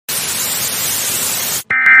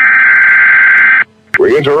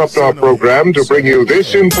We interrupt our program to bring you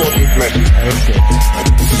this important message.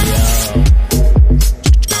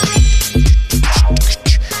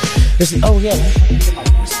 Oh, yeah.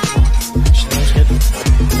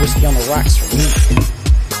 Whiskey on the rocks for me.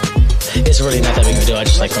 It's really not that big of a deal. I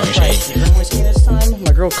just like throwing shade. You're whiskey this time?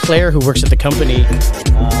 My girl Claire, who works at the company.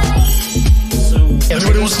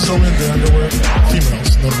 Everybody wants to sell me the underwear.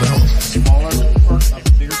 Females, no males. Smaller,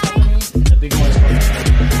 bigger company. The big ones are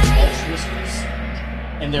Ultra whiskeys.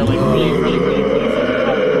 And they're like really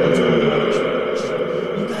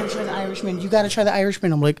You gotta try the Irishman. You gotta try the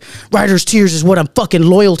Irishman. I'm like, Rider's Tears is what I'm fucking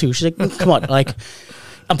loyal to. She's like, come on, like,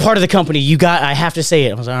 I'm part of the company. I have to say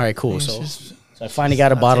it. I was like, all right, cool. So I finally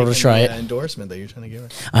got a bottle to try it. Endorsement that you're trying to give her.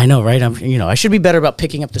 I know, right? I should be better about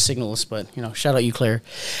picking up the signals, but shout out you, Claire.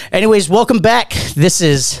 Anyways, welcome back. This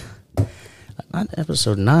is not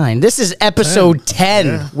episode 9. This is episode 10.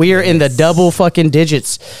 Yeah. We are in the double fucking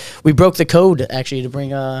digits. We broke the code actually to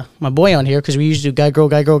bring my boy on here because we usually do guy, girl,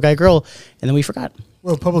 and then we forgot.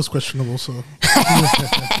 Well, Pablo's questionable, so.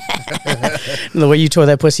 The way you tore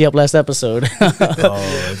that pussy up last episode.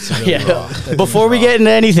 It's really raw. Before we get into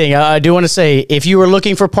anything, I do want to say, if you were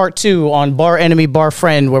looking for part 2 on Bar Enemy, Bar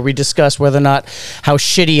Friend, where we discuss whether or not how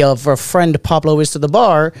shitty of a friend Pablo is to the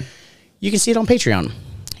bar, you can see it on Patreon.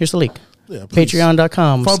 Here's the link. Yeah,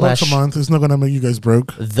 Patreon.com $5 a month is not gonna make you guys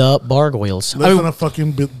broke. The Bargoyles. Less than a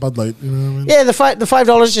fucking Bud Light, you know what I mean? Yeah, the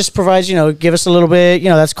 $5 just provides, give us a little bit,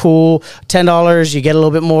 that's cool. $10, you get a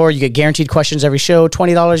little bit more. You get guaranteed questions every show.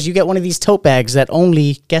 $20, you get one of these tote bags that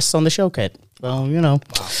only guests on the show get. Well,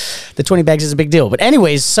 the 20 bags is a big deal. But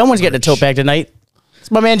anyways, someone's getting a tote bag tonight. It's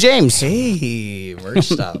my man James. Hey, merch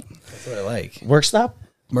stop. That's what I like. Work stop?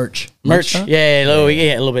 Merch. Yeah,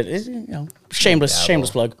 a little bit.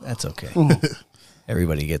 Shameless plug. That's okay.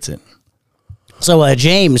 Everybody gets it. So,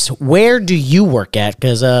 James, where do you work at?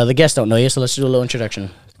 Because the guests don't know you, so let's do a little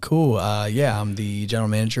introduction. Cool. I'm the general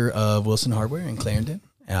manager of Wilson Hardware in Clarendon.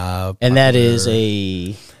 And that is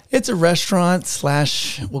a... It's a restaurant /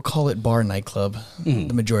 we'll call it bar nightclub.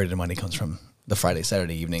 The majority of the money comes from the Friday,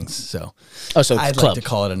 Saturday evenings. So I'd like to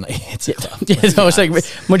call it a night. It's a club. So it's like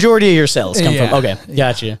majority of your sales come from. Okay,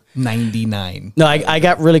 gotcha. 99. No, I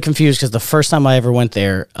got really confused because the first time I ever went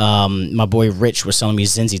there, my boy Rich was selling me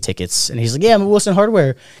Zinzi tickets, and he's like, "Yeah, I'm at Wilson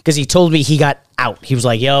Hardware," because he told me he got out. He was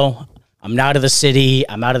like, "Yo, I'm out of the city.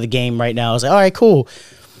 I'm out of the game right now." I was like, "All right, cool.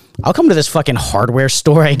 I'll come to this fucking hardware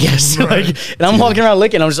store, I guess." Right. And I'm walking around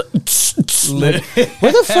looking. I'm just like,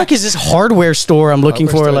 where the fuck is this hardware store I'm looking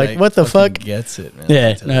for? Like, what the fuck? Gets it,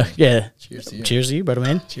 man. Yeah. Cheers to you. Cheers to you, brother,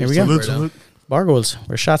 man. Here we Salute, go. salute. Bargoyles,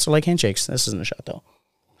 where shots are like handshakes. This isn't a shot, though.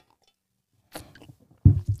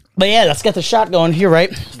 But yeah, let's get the shot going here,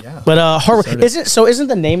 right? Yeah. But hardware isn't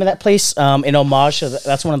the name of that place in homage to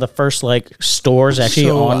that's one of the first stores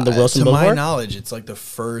actually on the Wilson Boulevard? To my knowledge, it's like the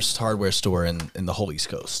first hardware store in the whole East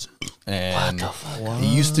Coast. And it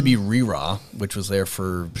used to be Reraw, which was there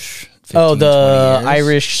for 15, the 20 years.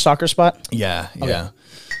 Irish soccer spot? Yeah. Okay.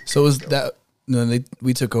 So it was that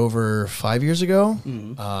we took over 5 years ago.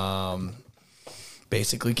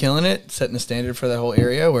 Basically killing it, setting the standard for that whole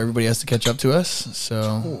area where everybody has to catch up to us.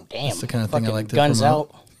 So that's the kind of thing I like to guns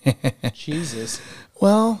promote. Out. Jesus.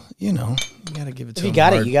 Well, you got to give it to If you them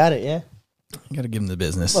got hard. it, you got it, yeah. You got to give them the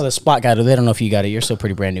business. Well, the spot got it. They don't know if you got it. You're still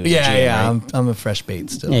pretty brand new. Yeah. Right? I'm a fresh bait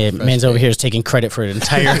still. Yeah, Fresh man's bait. over here is taking credit for an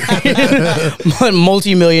entire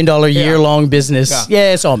multi-million-dollar year-long business.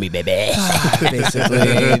 Yeah, it's all me, baby.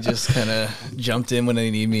 Basically, just kind of jumped in when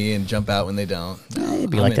they need me and jump out when they don't. No, it'd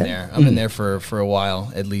be I'm like in that. there. I'm in there for a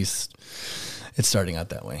while, at least. It's starting out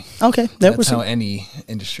that way. Okay, That's how any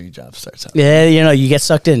industry job starts out. Yeah, you get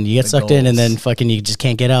sucked in. You get sucked in, and goals. then fucking you just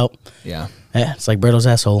can't get out. Yeah. Yeah, it's like Berto's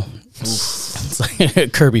asshole. It's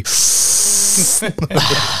like Kirby.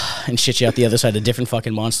 And shit you out the other side, a different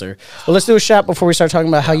fucking monster. Well, let's do a shot before we start talking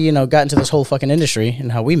about how you got into this whole fucking industry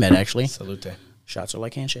and how we met, actually. Salute. Shots are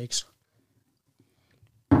like handshakes.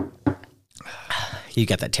 You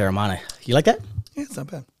got that Terramana. You like that? Yeah, it's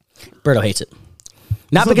not bad. Berto hates it.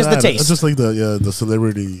 Not It's because of the bad. taste. It's just like the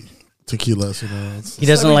celebrity tequilas, He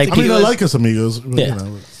doesn't like I mean, I tequilas. like Casamigos. But,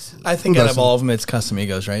 Yeah. I think Who out of doesn't? all of them, it's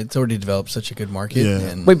Casamigos, right? It's already developed such a good market. Yeah.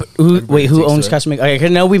 And Wait, but who everybody owns takes to it. Casamigos? I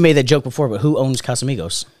know we made that joke before, but who owns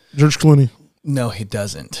Casamigos? George Clooney. No, he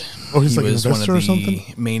doesn't. Oh, he's he like an was one of investor the or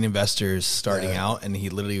something? main investors starting out, and he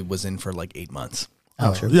literally was in for like 8 months.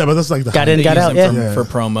 Oh, sure. Yeah, but that's like the Got hype. in, got They out, used him yeah. for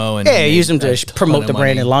promo, and Yeah, he use them made to a promote ton the of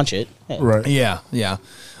brand money. and launch it. Yeah. Right. Yeah.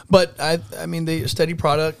 But I mean, they steady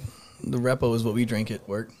product. The Repo is what we drink at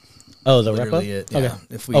work. Oh, the repo? Literally it, yeah. Okay.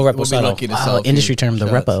 If we, repo we'll be silo. lucky to sell a few industry term, the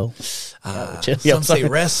shots. repo. Some say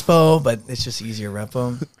respo, but it's just easier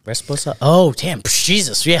repo. Respo silo. Oh, damn.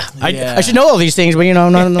 Jesus, yeah. Yeah. I should know all these things, but,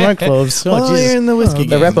 I'm not in the nightclubs. Well, Jesus. you're in the whiskey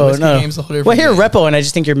The game. repo, Whiskey no. game's a whole different Well, here, game. repo, and I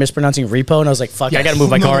just think you're mispronouncing repo, and I was like, fuck, I got to move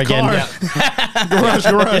my No, car the again.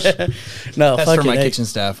 Garage. No, That's fuck for my it. kitchen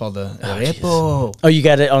staff. All the repo. Oh, you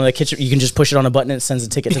got it on the kitchen. You can just push it on a button and it sends a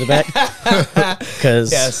ticket to the back.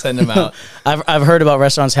 Because Yeah, send them out. I've heard about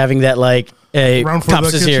restaurants having that like, hey, Round for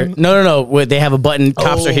cops the is here. kitchen? No. Where they have a button.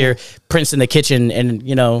 Cops are Oh. here. Prints in the kitchen, and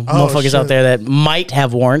motherfuckers shit. out there that might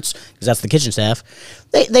have warrants because that's the kitchen staff.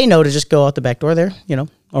 They know to just go out the back door there,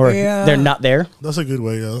 or Yeah. they're not there. That's a good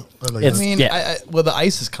way, yo. I like It's- that. I mean, Yeah. well, the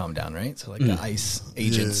ice has calmed down, right? So like the ice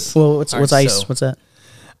agents. Well, what's aren't ICE? so- What's that?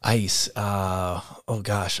 ICE? Oh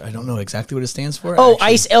gosh, I don't know exactly what it stands for. Oh, actually.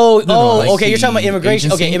 ICE. Oh, Like okay. You're talking about the immigration.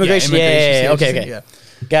 agency? Okay, immigration. Yeah, immigration okay. agency,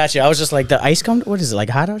 yeah. Gotcha. I was just like the ice come. What is it like?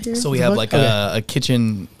 Hot out here? So we The have fuck? like Okay. a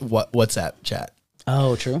kitchen WhatsApp chat.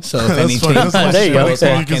 Oh, true. So if That's anything funny. That's There you go. goes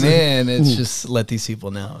Yeah. walking in, it's just let these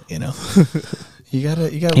people know. You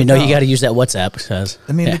gotta. You look got out. to use that WhatsApp. Because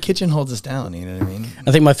I mean, yeah. the kitchen holds us down. You know what I mean?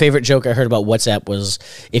 I think my favorite joke I heard about WhatsApp was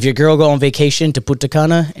if your girl go on vacation to Punta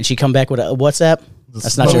Cana and she come back with a WhatsApp,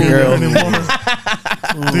 that's not your girl.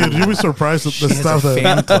 Dude, you'll be surprised at the stuff Fan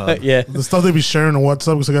that club. Yeah. the stuff they be sharing on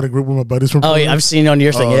WhatsApp because I got a group with my buddies from. Oh, yeah, Puerto I've seen on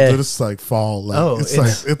your thing. Oh, Yeah. dude, it's like fall. Like, Oh, it's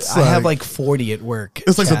I have like 40 at work.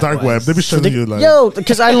 it's like the dark web. They be showing you like Yo,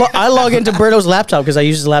 because I log into Berto's laptop because I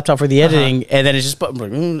use his laptop for the editing, and then it's just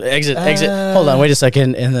exit. Hold on, wait a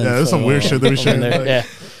second, and then yeah, there's some weird shit they be in showing. there. Like, Yeah.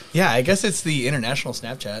 Yeah, I guess it's the international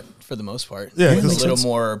Snapchat for the most part. Yeah, With a makes little sense.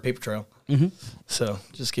 more paper trail. So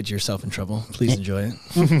just get yourself in trouble. Please enjoy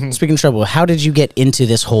it. Speaking of trouble, how did you get into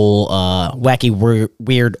this whole wacky,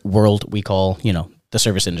 weird world we call, the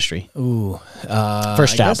service industry? Ooh,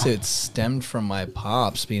 First I job. guess it stemmed from my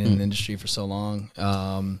pops being in the industry for so long.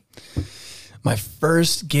 My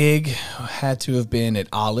first gig had to have been at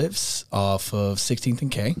Olives off of 16th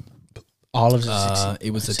and K. Olives.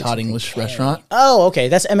 It was a Todd English restaurant. Oh, okay.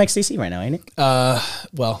 That's MXCC right now, ain't it?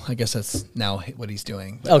 Well, I guess that's now what he's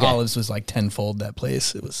doing. But Okay. Olives was like tenfold that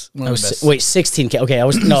place. It was one of the best. Wait, 16K. Okay,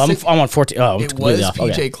 I'm on 14. Oh, I'm It completely was off.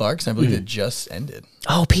 PJ Okay. Clark's. I believe it just ended.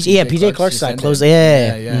 Oh, PJ Clark's just not ended. closed.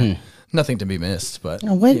 Yeah. yeah. Nothing to be missed, but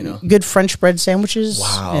Good French bread sandwiches.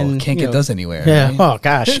 wow, and, can't get those anywhere. Yeah. right? Oh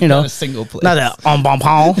gosh, Not a single place. Not a en bon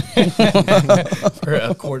pon. for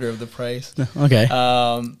a quarter of the price. Okay.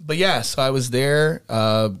 But yeah, so I was there.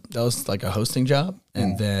 That was like a hosting job,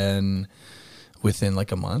 and then within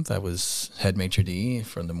like a month, I was head maitre d'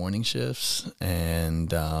 from the morning shifts,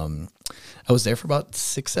 and I was there for about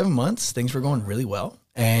 6-7 months. Things were going really well,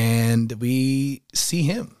 and we see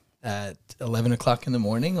him at 11 o'clock in the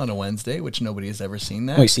morning on a Wednesday, which nobody has ever seen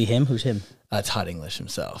that. Wait, see him? Who's him? Todd English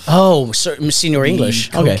himself. Oh, Senior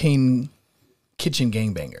English. The Okay. cocaine kitchen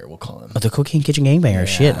gangbanger, we'll call him. Oh, the Cocaine Kitchen Gangbanger.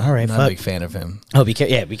 Shit. All right. I'm not a Fuck. big fan of him. Oh, be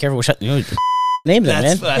careful. Yeah, be careful. Name them,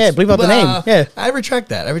 man. That's- Yeah, bleep out the name. Yeah. I retract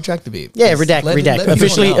that. I retract the beep. Yeah, Just redact. let people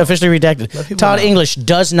Officially know. redacted. people Todd know. English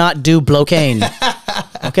does not do blocaine.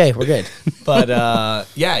 Okay, we're good. But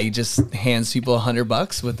yeah, he just hands people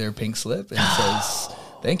 $100 with their pink slip and says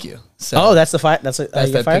thank you. So Oh, that's the fight. That's that's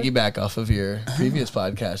that that fired? piggyback off of your previous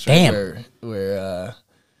podcast, right? Damn. Where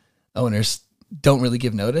owners don't really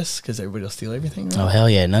give notice because everybody will steal everything. Right? Oh hell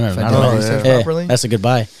yeah! No, If I not did at my all. research Yeah, properly. that's a good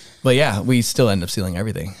buy. But yeah, we still end up stealing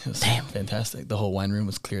everything. It was Damn. fantastic. The whole wine room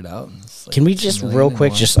was cleared out. It's like Can we 2 just million real in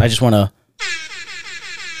quick? wine. I just want to.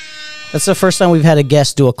 That's the first time we've had a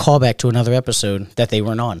guest do a callback to another episode that they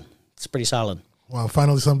weren't on. It's pretty solid. wow,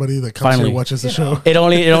 finally somebody that comes Finally. here and watches the show. It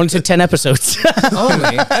only took 10 episodes.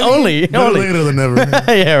 only. only. Better later than never.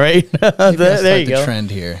 Yeah, right. there There you go.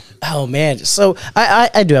 Trend here. Oh man, so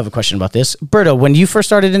I do have a question about this, Berto. When you first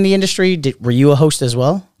started in the industry, were you a host as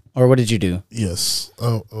well, or what did you do? Yes.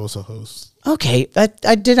 Oh, I was a host. Okay,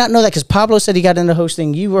 I did not know that because Pablo said he got into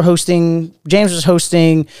hosting. You were hosting. James was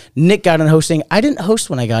hosting. Nick got into hosting. I didn't host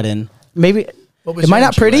when I got in. Maybe What was am I your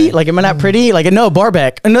not pretty? entryway? Like am I not pretty? Like no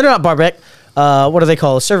barback. No, not barback. What do they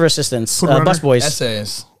call server assistants? runner? Bus boys.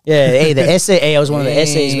 Essays. Yeah, hey, the SA. I was one of the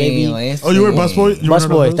SAs, baby. Oh, you were a busboy? You Bus were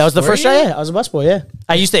not a boy. host? That was the Were first you? time. Yeah, I was a bus boy. Yeah,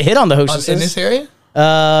 I used to hit on the hostesses. In this area?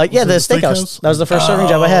 Yeah, Was the it the steakhouse. steakhouse? That was the first serving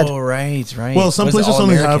job I had. Oh, right. Well, some Was it places all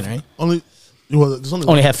only American, have right? there's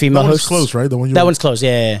Only have female that one's hosts. closed, right? The one you That were- one's closed.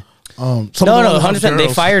 Yeah. some No, of the no, ones have 100%. They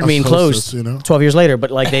girls fired me as and closed hostess, you know? 12 years later. But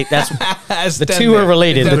like that's the two are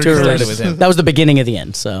related. The two are related. That was the beginning of the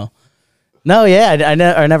end. So No, yeah,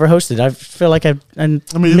 I never hosted. I feel like I I mean,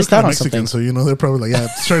 you look missed out kind of on Mexican, something. so you know they're probably like, yeah,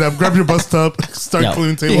 straight up, grab your bus stop, start No.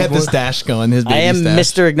 cleaning He tables. had the boy. stash going. His baby I am stash.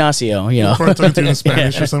 Mr. Ignacio, you know. Probably talking to you in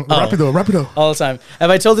Spanish or something. Oh. Rapido. All the time. Have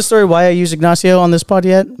I told the story why I use Ignacio on this pod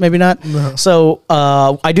yet? Maybe not. No. So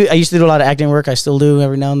I used to do a lot of acting work. I still do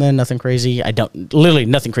every now and then. Nothing crazy. Literally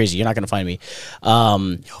nothing crazy. You're not gonna find me.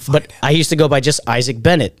 But I used to go by just Isaac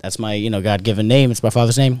Bennett. That's my God-given name. It's my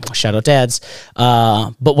father's name. Shout out dads.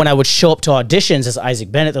 But when I would show up to auditions as Isaac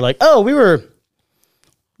Bennett, they're like, "Oh, we were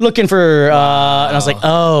looking for," and I was like,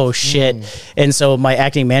 "Oh shit!" And so my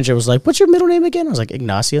acting manager was like, "What's your middle name again?" I was like,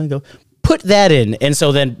 "Ignacio." And go, put that in. And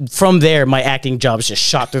so then from there, my acting jobs just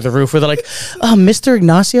shot through the roof. Where they're like, "Oh, Mr.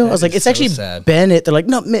 Ignacio." I was like, is "It's so actually sad. Bennett." They're like,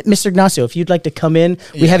 "No, Mr. Ignacio, if you'd like to come in,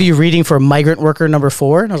 we have you reading for migrant worker number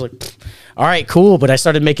 4." And I was like, "All right, cool." But I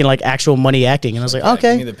started making like actual money acting, and I was like, Yeah,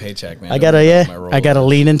 "Okay, Give me the paycheck, man. I Don't gotta, worry about my I gotta role.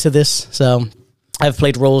 lean into this." So I've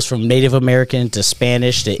played roles from Native American to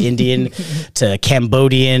Spanish to Indian to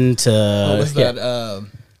Cambodian to. What was yeah. that?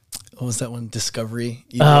 What was that one? Discovery.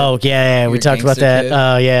 You Oh did? yeah, we You're a talked about gangster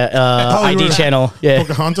that. kid? Oh, you ID were- channel. Yeah,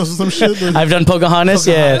 Pocahontas or some shit. I've done Pocahontas.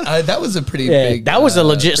 Yeah. That was a pretty Yeah, big. that was a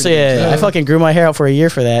legit. pretty big Yeah, I job. fucking grew my hair out for a year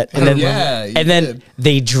for that, and then Yeah, you and then did.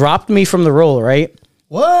 they dropped me from the role. Right?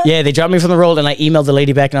 What? Yeah, they dropped me from the role, and I emailed the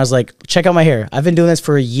lady back, and I was like, "Check out my hair. I've been doing this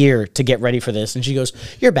for a year to get ready for this." And she goes,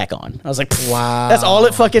 "You're back on." I was like, Wow. That's all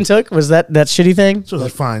it fucking took was that shitty thing." So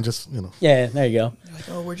like, fine, just, you know. Yeah, there you go. Like,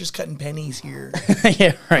 oh, we're just cutting pennies here.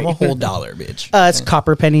 Yeah, right. I'm a whole dollar, bitch. It's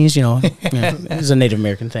copper pennies, you know. Yeah, it's a Native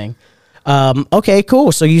American thing. Okay,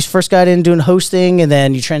 cool. So you first got in doing hosting, and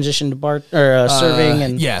then you transitioned to bar or serving,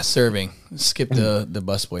 and Yeah, serving. Skip the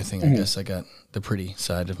busboy thing. I guess I got the pretty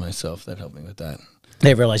side of myself that helped me with that.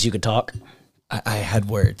 they realized you could talk. I had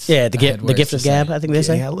words. Yeah, the I gift- had the words gift to of gab, I think they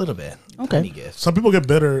say. Yeah, a little bit. Okay. Tiny gift. Some people get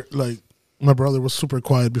better. Like, my brother was super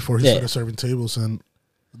quiet before he Yeah. started serving tables, and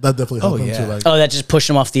that definitely helped him yeah. too. Like, Oh, that just pushed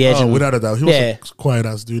him off the edge. oh, and, without a doubt. He was Yeah. a quiet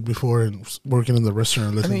ass dude before and working in the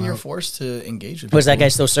restaurant. I Listening mean, you're out. forced to engage with Was that people. guy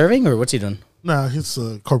still serving, or what's he doing? Nah, he's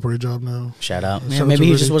a corporate job now. Shout out. Shout Yeah, out maybe to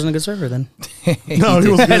he Rudy. just wasn't a good server then. No, he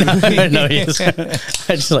was good. No, he just,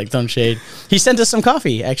 I just like throwing shade. He sent us some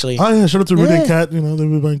coffee, actually. Oh yeah, shout out to Rudy Yeah. and Kat. You know, they'll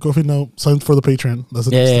be buying coffee now. Signed for the Patreon. That's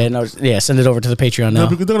it. Yeah, no, yeah. Send it over to the Patreon now.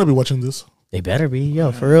 They're gonna be watching this. They better be,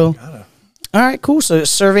 yo, for real. All right, cool. So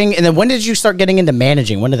serving, and then when did you start getting into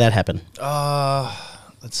managing? When did that happen?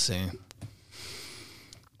 Let's see.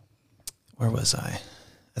 Where was I?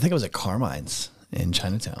 I think I was at Carmine's in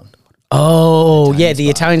Chinatown. Oh, yeah, the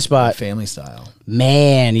Italian spot. Family style.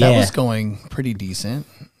 Man, That yeah. was going pretty decent.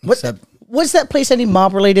 What Except was that place any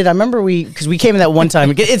mob related? I remember because we came in that one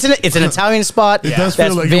time. It's an Italian spot. It does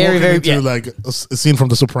that's feel like very you're very walking into yeah. like a scene from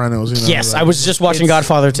The Sopranos. You know, Yes, like, I was just watching It's-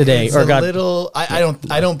 Godfather today. it's Or a God, little. I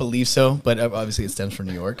don't believe so, but obviously it stems from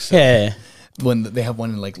New York. So yeah. when they have one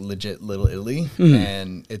in like legit Little Italy,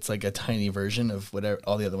 and it's like a tiny version of whatever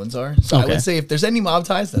all the other ones are. So I Okay. would say if there's any mob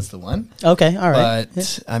ties, that's the one. Okay, all right.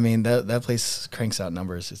 But I mean that place cranks out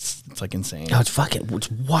numbers. It's like insane. Oh,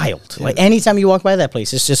 it's wild. Like anytime you walk by that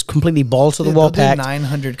place, it's just completely balls to the wall They'll do packed.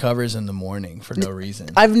 900 covers in the morning for no reason.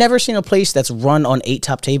 I've never seen a place that's run on 8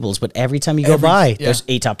 top tables, but every time you go Every- by, yeah. there's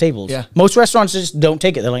 8 top tables. Yeah. Most restaurants just don't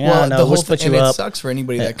take it. They're like, Well, no, the we'll whole split thing, you and up. it sucks for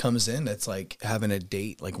anybody that comes in that's like having a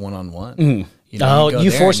date like one on one. You know, Oh, go you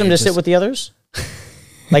there force and them you're to sit just- with the others?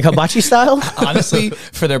 Like hibachi style? Honestly,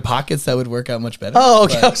 for their pockets, that would work out much better. Oh,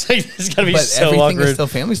 okay. I But, was like, this is going to be but so everything awkward. is still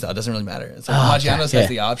family style. It doesn't really matter. It's like Oh, Maggiano's okay, yeah. has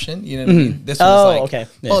the option. You know what I mean? This was Oh, like, okay.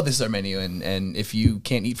 Yeah. oh, this is our menu, and if you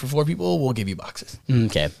can't eat for 4 people, we'll give you boxes.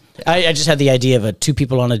 Okay. I just had the idea of 2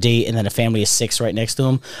 people on a date and then a family of 6 right next to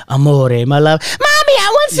them. Amore, my love. Mommy, I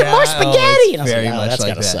want some more spaghetti. And I was like, oh, that's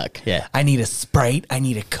got to suck. Yeah. I need a Sprite, I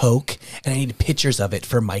need a Coke, and I need pictures of it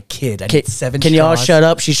for my kid. I need 7 Can y'all straws. shut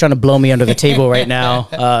up? She's trying to blow me under the table right now.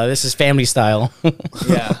 This is family style.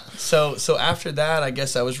 Yeah. So after that, I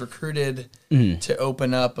guess I was recruited to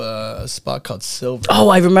open up a spot called Silver. Oh,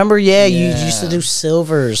 I remember. Yeah, you Yeah. used to do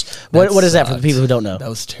silvers. What is that for the sucked. people who don't know? That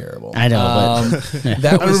was terrible. I know,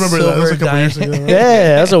 that I was remember that. That was Silver a couple years Dining. ago. Right?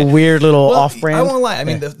 Yeah, that's a weird little Well, off-brand. I won't lie. I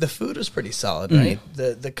mean, the food was pretty solid, right?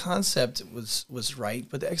 The concept was right,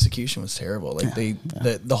 but the execution was terrible. Like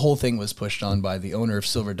the whole thing was pushed on by the owner of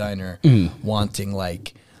Silver Diner wanting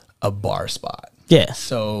like a bar spot. Yeah.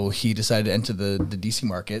 So he decided to enter the DC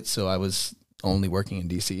market. So I was only working in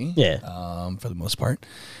DC. Yeah. For the most part.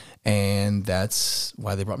 And that's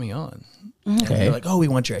why they brought me on. And Okay. they're like, oh, we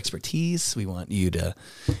want your expertise. We want you to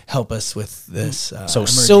help us with this. So emerging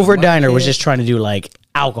Silver Diner was market." just trying to do like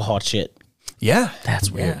alcohol shit. Yeah,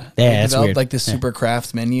 That's weird. Yeah, Yeah, they that's developed weird. like this super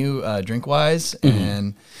craft menu, drink wise,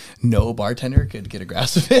 and no bartender could get a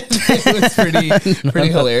grasp of it. It was pretty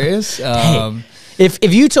hilarious.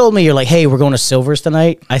 If you told me you're like, hey, we're going to Silver's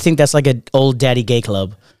tonight, I think that's like an old daddy gay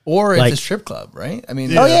club. Or like- it's a strip club, right? I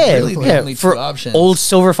mean, Oh yeah, really the yeah. only For two options. old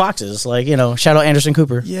Silver Foxes, like shout out Anderson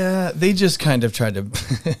Cooper. Yeah, they just kind of tried to.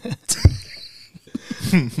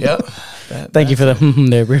 Yep. Thank you for the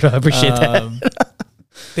there, Weirdo. I appreciate that.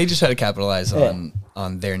 They just tried to capitalize on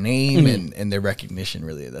their name and their recognition.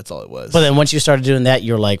 Really, that's all it was. But then once you started doing that,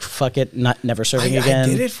 you're like, fuck it, never serving again. I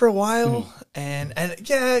did it for a while, and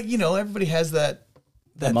yeah, everybody has that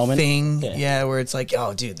moment? thing, Yeah. where it's like,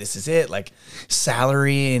 oh, dude, this is it, like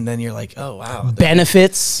salary, and then you're like, oh, wow,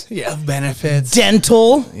 Benefits, benefits,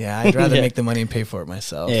 dental. yeah, I'd rather Yeah. make the money and pay for it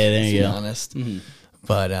myself. Yeah, there to you be go. honest,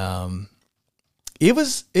 but it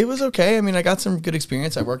was okay. I mean, I got some good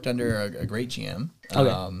experience. I worked under a great GM.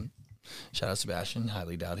 Okay. Shout out Sebastian.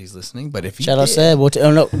 Highly doubt he's listening, but if he Shout out did- Seb.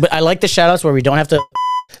 Oh no, but I like the shout outs where we don't have to.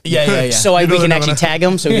 yeah. So we know can they're not actually gonna- tag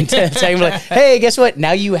him. So we can tag him like, hey, guess what?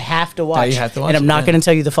 Now you have to watch. you have to watch and I'm it, not yeah. going to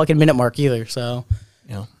tell you the fucking minute mark either. So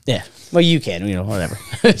yeah, well you can, whatever.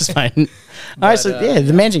 It's fine. All right, so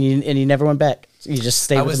the managing, and you never went back. You just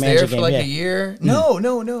stayed I with was the manager there for game. like yeah. a year.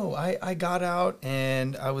 No. I got out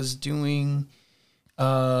and I was doing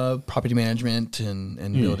property management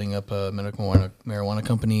and building up a medical marijuana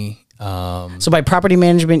company. So by property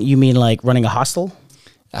management, you mean like running a hostel?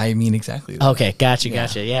 I mean exactly that. Okay, gotcha.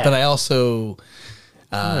 Yeah. But I also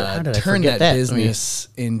how did I turned forget that that? business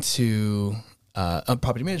into a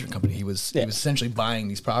property management company. He was essentially buying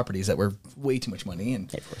these properties that were way too much money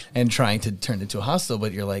and trying to turn it into a hostel.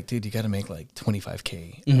 But you're like, dude, you got to make like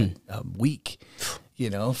 $25K a week,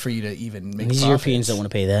 for you to even make. These profits. Europeans don't want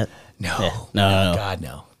to pay that. No, No. God,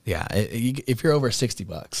 no. Yeah, if you're over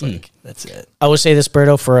 $60, like that's it. I would say this,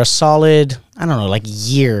 Berto, for a solid, I don't know, like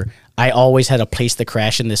year, I always had a place to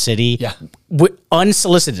crash in the city. Yeah.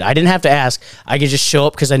 Unsolicited. I didn't have to ask. I could just show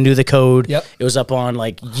up because I knew the code. Yep. It was up on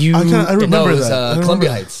like you. I remember No, it was that. I remember Columbia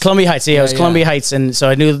that. Heights. Columbia Heights. Yeah, it was Yeah, Columbia yeah. Heights. And so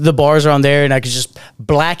I knew the bars are on there, and I could just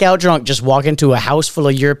blackout drunk, just walk into a house full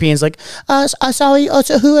of Europeans like, sorry,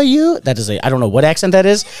 so who are you? That is I don't know what accent that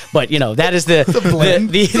is, but that is the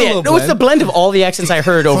blend. It's a little no, it's the blend of all the accents I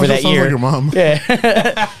heard over that Sounds year. like your mom.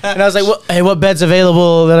 Yeah. And I was like, hey, what bed's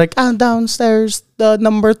available? They're like, I'm downstairs, the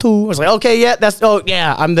number 2. I was like, okay,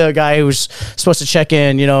 yeah, I'm the guy who's supposed to check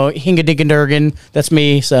in, Hingadingadurgan. That's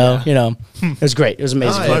me. So, it was great. It was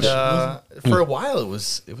amazing. For a while, it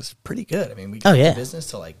was pretty good. I mean, we Oh, got yeah. the business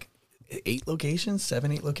to like 8 locations,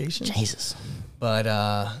 7-8 locations. Jesus. But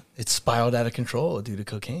it spiraled out of control due to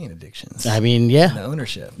cocaine addictions. I mean, yeah. The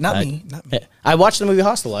ownership. Not me. Yeah. I watched the movie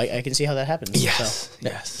Hostel. I can see how that happens. Yes. So.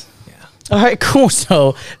 Yes. Yeah. All right, cool.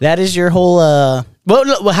 So that is your whole.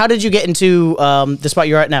 Well, how did you get into the spot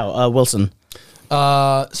you're at now, Wilson?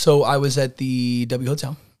 So I was at the W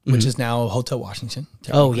Hotel, which is now Hotel Washington.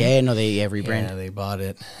 Oh yeah, no, they rebranded. Yeah, they bought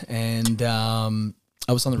it, and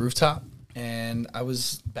I was on the rooftop, and I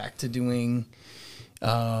was back to doing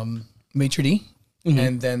maitre d',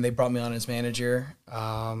 and then they brought me on as manager to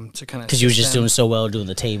kind of Because you were just doing so well, doing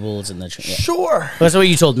the tables and the. Yeah. Sure. That's what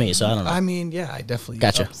you told me, so I don't know. I mean, yeah, I definitely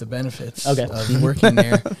Gotcha. upped the benefits Okay. of working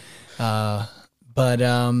there. But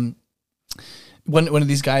one of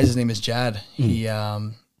these guys, his name is Jad. He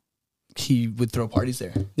would throw parties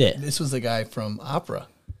there. Yeah. This was the guy from Opera.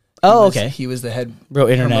 Oh, He was- okay. He was the head Real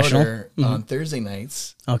international. promoter on Thursday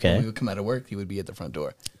nights. Okay. When we would come out of work, he would be at the front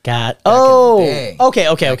door. Got. in the Oh. day.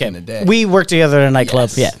 Okay. in the day. We worked together at a nightclub.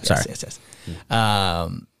 Yeah. Sorry. Yes.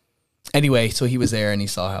 Anyway, so he was there and he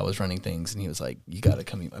saw how I was running things, and he was like, "You got to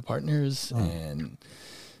come meet my partners." And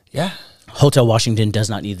yeah, Hotel Washington does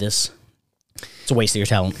not need this. It's a waste of your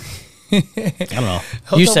talent. I don't know.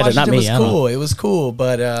 Hotel You said it, not Washington me. Was I don't know. cool. It was cool,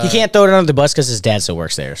 but He can't throw it under the bus because his dad still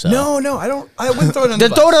works there. So No, I don't. I wouldn't throw it on the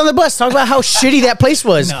Then throw it bus. on the bus. Talk about how shitty that place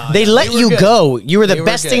was. They let they were you good. go. You were the They were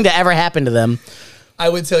best thing good. to ever happen to them. I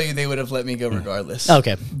would tell you they would have let me go regardless.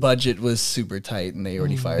 Okay. Budget was super tight, and they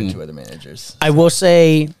already fired 2 other managers. I will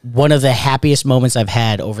say one of the happiest moments I've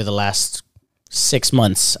had over the last 6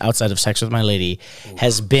 months outside of sex with my lady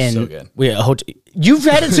has been so good. You've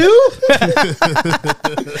had it too?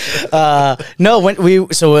 No, when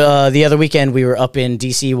the other weekend we were up in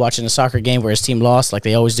DC watching a soccer game where his team lost, like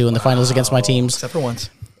they always do in the finals against my teams. Except for once.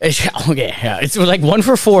 Okay, yeah, it's like 1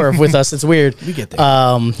 for 4 with us. It's weird. We get there.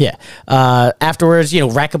 Yeah. Afterwards,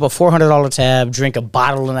 rack up a $400 tab, drink a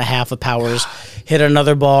bottle and a half of Powers, hit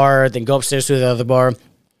another bar, then go upstairs to the other bar.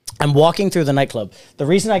 I'm walking through the nightclub. The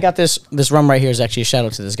reason I got this rum right here is actually a shout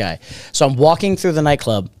out to this guy. So I'm walking through the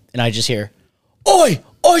nightclub and I just hear, "Oi,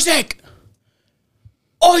 Isaac!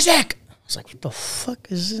 Isaac!" was like, what the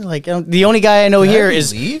fuck is this? Like, the only guy I know Did I here ever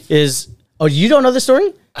is leave? Oh, you don't know the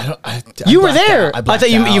story? I don't. You were there. I thought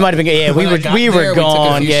you might have been. Yeah, we When I were. got We there, were took a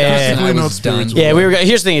gone. few Yeah. shots and I We know was done. spirits Yeah, we were.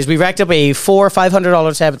 Here's the thing: is we racked up a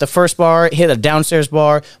 $400-500 tab at the first bar, hit a downstairs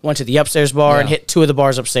bar, went to the upstairs bar, and Yeah. hit 2 of the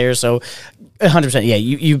bars upstairs. So, 100%. Yeah,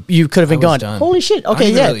 you could have been I gone. was done. Holy shit! I Okay,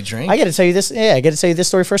 didn't yeah. really drink. I got to tell you this. Yeah, I got to tell you this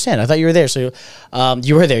story firsthand. I thought you were there. So,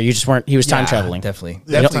 you were there. You just weren't. He was time traveling. Definitely.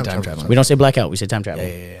 Yeah, Definitely time time traveling. traveling. We don't say blackout. We say time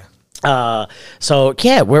traveling. Yeah. So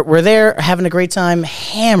yeah, we're there having a great time,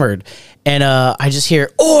 hammered, and I just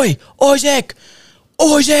hear, "Oi, Isaac,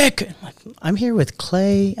 Isaac!" I'm here with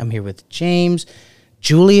Clay. I'm here with James.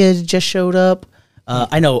 Julia just showed up.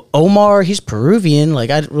 I know Omar. He's Peruvian.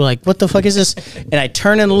 We're like, what the fuck is this? And I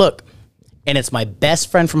turn and look, and it's my best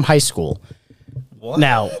friend from high school. What?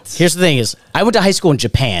 Now, here's the thing: is I went to high school in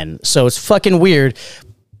Japan, so it's fucking weird.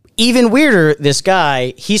 Even weirder, this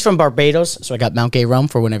guy, he's from Barbados, so I got Mount Gay rum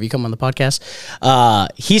for whenever you come on the podcast.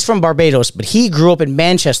 He's from Barbados, but he grew up in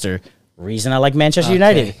Manchester. Reason I like Manchester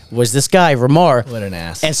United was this guy, Ramar. What an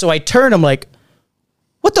ass. And so I turned, I'm like,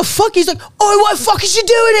 what the fuck? He's like, oh, what the fuck is you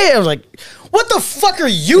doing here? I was like, what the fuck are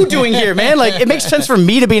you doing here, man? Like, it makes sense for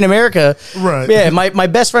me to be in America. Right. Yeah, my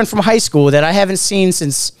best friend from high school that I haven't seen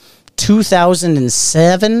since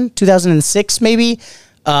 2007, 2006 maybe,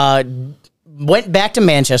 went back to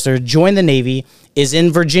Manchester, joined the Navy, is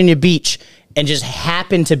in Virginia Beach, and just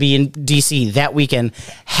happened to be in D.C. that weekend,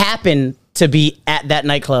 happened to be at that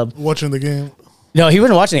nightclub. Watching the game. No, he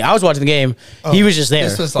wasn't watching it. I was watching the game. He was just there.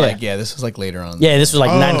 This was like, this was like later on. Yeah, this was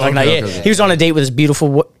like 9 o'clock okay, night. okay, Yeah. okay. He was on a date with his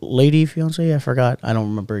beautiful lady fiance. I forgot. I don't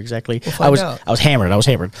remember exactly. find out. I was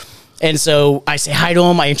hammered. And so I say hi to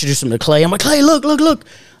him. I introduce him to Clay. I'm like, Clay, look.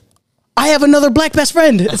 I have another black best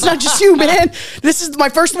friend. It's not just you, man. This is my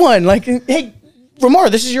first one. Like, hey, Ramar,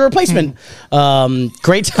 this is your replacement.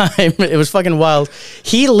 Great time. It was fucking wild.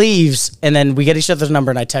 He leaves, and then we get each other's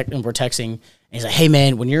number, and we're texting. And he's like, hey,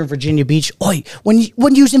 man, when you're in Virginia Beach, when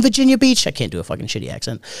you was in Virginia Beach, I can't do a fucking shitty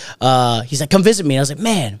accent. He's like, come visit me. And I was like,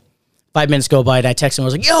 man. 5 minutes go by, and I text him. I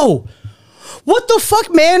was like, yo, what the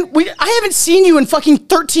fuck, man? I haven't seen you in fucking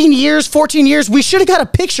 13 years, 14 years. We should have got a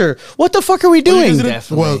picture. What the fuck are we doing?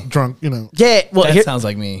 Definitely. Well, drunk, you know. Yeah, well, That here- sounds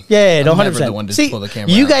like me. yeah, no, I'm 100%. never the one to See, pull the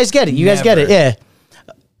camera you out. guys get it. You guys get it. Never. Yeah.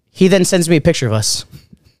 He then sends me a picture of us.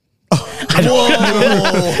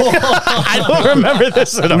 I don't remember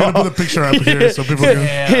this at I'm gonna all. put a picture up here so people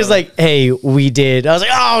can. He was like, "Hey, we did." I was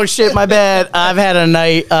like, "Oh shit, my bad. I've had a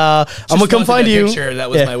night. I'm gonna come find you." Picture. That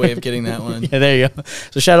was Yeah. my way of getting that one. Yeah, there you go.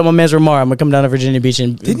 So shout out my man's Ramar. I'm gonna come down to Virginia Beach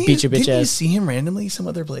and beat your bitch Didn't you ass. see him randomly some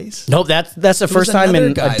other place? Nope, that's the There was first time another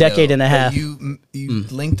in guy, a decade though, and a that half. You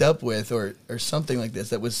linked up with or something like this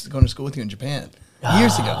that was going to school with you in Japan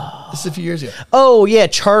years ago. This is a few years ago. Oh yeah,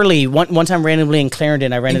 Charlie. One time randomly in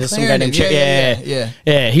Clarendon, I ran In into some guy named Clarendon,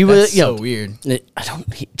 yeah. He was That's so yo, weird.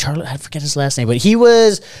 Charlie, I forget his last name, but he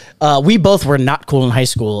was. We both were not cool in high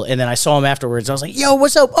school, and then I saw him afterwards. I was like, "Yo,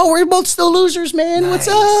 what's up? Oh, we're both still losers, man. What's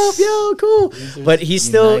up? Yo, cool." But he's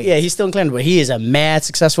still, he's still in Clarendon, but he is a mad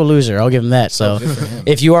successful loser. I'll give him that. So,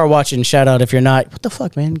 if you are watching, shout out. If you're not, what the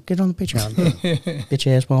fuck, man? Get on the Patreon. Get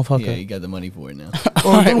your ass motherfucker. Yeah, you got the money for it now.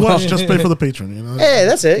 Oh, don't watch, just pay for the patron, you know. Yeah,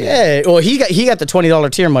 that's it. Yeah. Well, he got the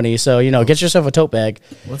 $20 tier money, so get yourself a tote bag.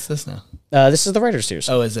 What's this now? This is the writers' tiers.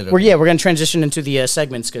 Oh, is it? We're Okay. we're gonna transition into the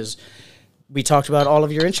segments because we talked about all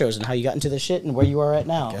of your intros and how you got into this shit and where you are at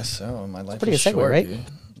now. Guess so. My life pretty is good segue, short, right? dude.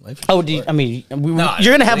 Life is Oh, short. I mean, No,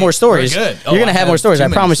 you're gonna have more stories. we're good. You're gonna I have more stories. too I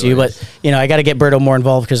many promise you. But stories. I got to get Berto more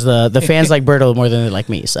involved because the fans like Berto more than they like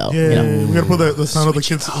me. So Yeah, we gotta put the sound of the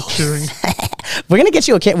kids cheering. we're gonna get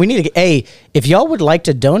you a we need to. Hey, if y'all would like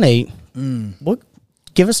to donate, we'll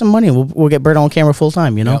give us some money. We'll get Berto on camera full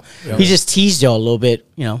time. Yep. He just teased y'all a little bit.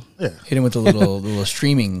 Yeah. Hit him with a little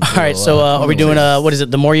streaming. All right. So are we doing what is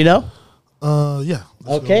it? The more you know. Yeah. let's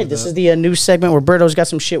go Okay, with this that. is the new segment where Berto's got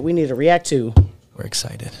some shit we need to react to. We're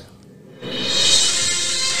excited.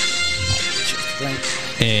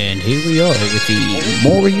 And here we are with the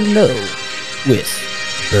more you know with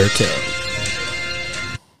Berto.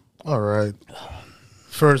 All right.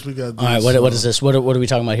 First, we got. All right, what is this? What are we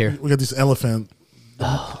talking about here? We got this elephant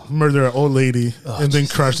murder an old lady and then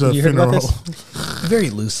crash the You heard about funeral. Very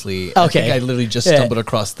loosely. I Okay. think I literally just Yeah. stumbled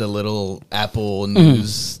across the little Apple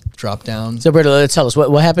News drop down. So Berto, tell us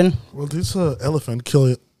what happened. Well, this elephant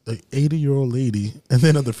killed an 80-year-old lady, and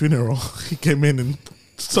then at the funeral, he came in and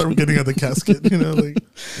start getting at the casket. You know, like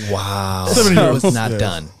Wow. 7 He years. was not Yeah.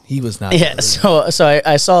 done. He was not Yeah, done. so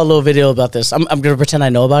I saw a little video about this. I'm gonna pretend I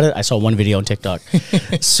know about it. I saw one video on TikTok.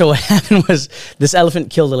 So what happened was this elephant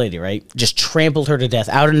killed a lady, right? Just trampled her to death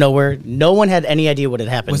out of nowhere. No one had any idea what had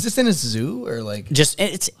happened. Was this in a zoo or like? Just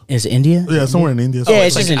is it India? Yeah, somewhere in India. Yeah, it's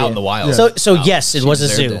it's just like India. out in the wild. So Wow. yes, it She was a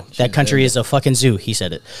deserved zoo. it. She That country deserved is a fucking zoo. He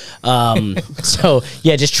said it. So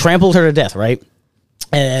yeah, just trampled her to death, right?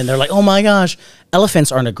 And they're like, oh my gosh,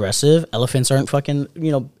 elephants aren't aggressive. Elephants aren't fucking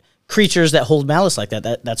creatures that hold malice like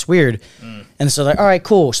that. That's weird. And so they're all right,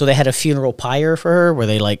 cool. So they had a funeral pyre for her where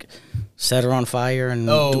they like set her on fire and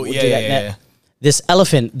Yeah. This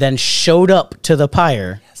elephant then showed up to the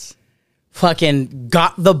pyre, fucking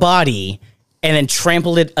got the body, and then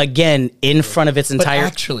trampled it again in front of its But entire.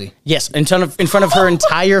 actually, Yes, in front of her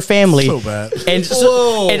entire family. So bad. And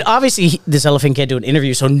Whoa. and obviously this elephant can't do an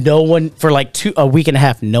interview, so no one for like a week and a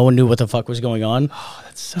half, no one knew what the fuck was going on.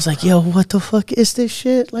 I was like, yo, what the fuck is this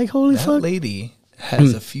shit? Like, holy that fuck. lady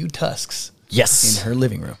has a few tusks Yes. in her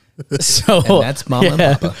living room. So And that's Mama and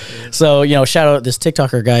Papa. So shout out this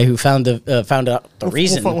TikToker guy who found out the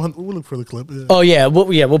reason. We'll look for the clip. Yeah. Oh yeah,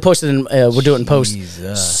 we'll post it. We'll do it in post.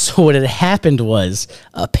 Jesus. So what had happened was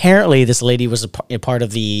apparently this lady was a part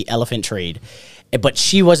of the elephant trade, but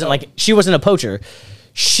she wasn't a poacher.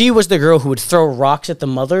 She was the girl who would throw rocks at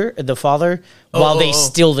the father, while they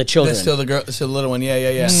steal the children. That's still the girl, still the little one.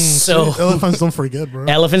 Yeah. So Elephants don't forget, bro.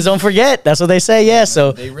 elephants don't forget. That's what they say. Yeah.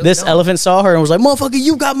 So They really this don't. elephant saw her and was like, "Motherfucker,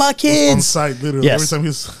 you got my On kids." sight, literally. Yes. Every time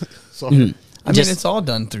he's saw I mean, Just- it's all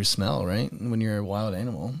done through smell, right? When you're a wild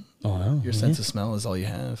animal, your sense of smell is all you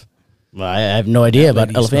have. Well, I have no idea about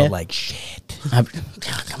Lady, you smell elephant. like shit.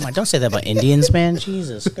 Come on, don't say that about Indians, man.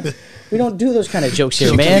 Jesus, we don't do those kind of jokes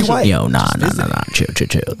here, man. be white. Yo, nah, chill.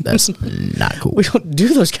 That's not cool. We don't do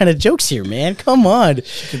those kind of jokes here, man. Come on.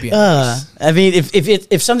 could be nice. I mean,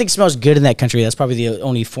 if something smells good in that country, that's probably the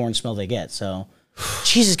only foreign smell they get. So,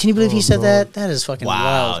 Jesus, can you believe he said that? That is fucking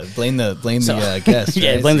wild. Blame the guest.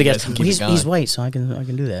 Yeah, right? blame the So you guest. guys can Well, keep it he's going. white, so I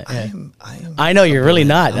can do that. Yeah. I I know you're really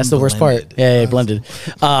not. That's the worst part. blended. Yeah, blended.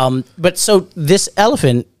 But so this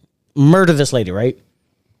elephant murdered this lady, right?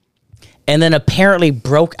 And then apparently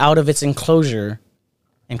broke out of its enclosure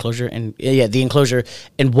and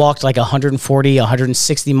walked like 140,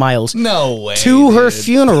 160 miles No way. to her dude.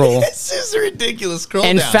 funeral This is ridiculous. Scroll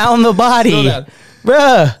and down. found the body. Scroll down.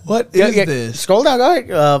 Bruh. What is this? Scroll down. All right.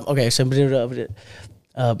 Okay, so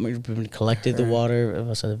collected the water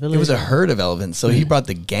outside the village. It was a herd of elephants, so he brought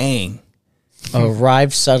the gang.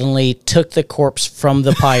 Arrived suddenly, took the corpse from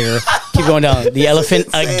the pyre. Keep going down. The elephant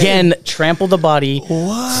again trampled the body,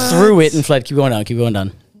 threw it, and fled. Keep going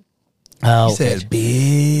down. Oh, He said,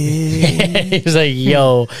 "Big." he was like,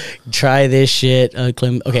 "Yo, try this shit."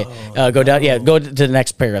 Clem. Okay, go down. Yeah, go to the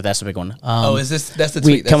next paragraph. That's the big one. That's the tweet.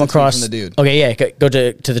 We That's come the tweet across from the dude. Okay, yeah, go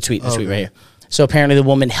to the tweet. The tweet right here. So apparently the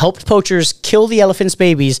woman helped poachers kill the elephant's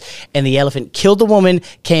babies, and the elephant killed the woman,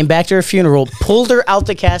 came back to her funeral, pulled her out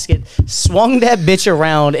the casket, swung that bitch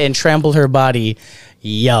around, and trampled her body.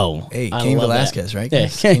 Yo. Hey, I Cain love Velasquez, that. right? Yeah,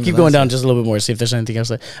 Cain keep going down Velasquez. just a little bit more, see if there's anything else.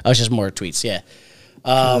 Oh, it's just more tweets, yeah.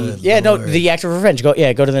 Good No, Lord. the act of revenge. Go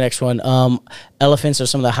to the next one. Elephants are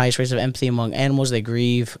some of the highest rates of empathy among animals. They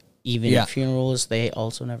grieve even Yeah. at funerals. They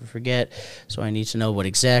also never forget. So I need to know what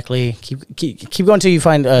exactly. Keep going till you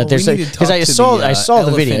find. There's because I saw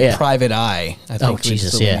the video. Yeah. Private Eye. I think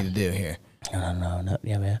Jesus, that's what yeah. we need to do here.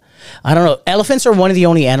 Yeah, man. I don't know. Elephants are one of the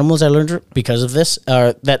only animals I learned because of this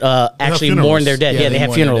that actually funerals. mourn their dead. Yeah, Yeah, they they have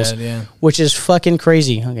mourn their funerals, dead, yeah. which is fucking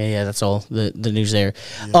crazy. Okay, yeah, that's all the news there.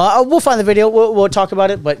 We'll find the video. We'll talk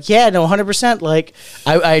about it. But yeah, no, 100%. Like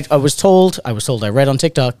I was told. I read on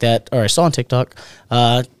TikTok I saw on TikTok.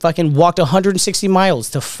 Fucking walked 160 miles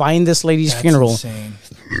to find this lady's That's funeral. insane.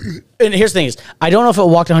 And here's the thing: is I don't know if it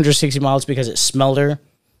walked 160 miles because it smelled her.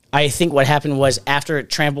 I think what happened was after it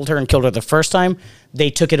trampled her and killed her the first time, they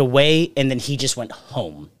took it away, and then he just went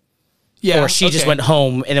home. Yeah, Or she just okay. went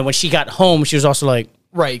home, and then when she got home, she was also like,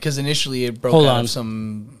 Right, because initially it broke Hold out on. of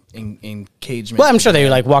some engagement. well, I'm sure they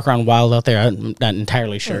like walk around wild out there. I'm not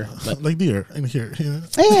entirely sure. But like deer in here. You know?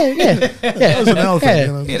 yeah. That was an elephant. Yeah.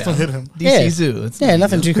 You know? Just don't hit him. DC Yeah. Zoo. It's Yeah,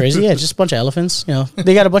 nothing too crazy. Yeah, just a bunch of elephants. You know,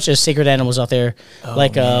 they got a bunch of sacred animals out there.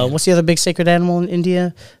 What's the other big sacred animal in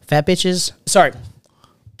India? Fat bitches. Sorry,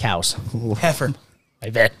 cows. heifer. My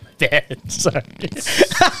bad. Sorry.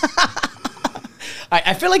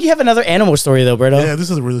 I feel like you have another animal story though, Berto. Yeah, this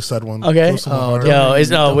is a really sad one. Okay. Close to my heart. Yo, is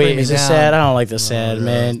Don't bring me it down. sad? I don't like the sad,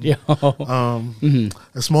 man. Yo.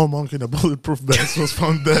 A small monkey in a bulletproof vest was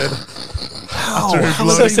found dead After her So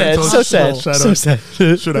bloody sad, mental so sad, shout so out-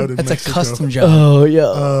 sad. shout out in That's Mexico. a custom job. Oh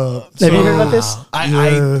yeah. Have you heard about this?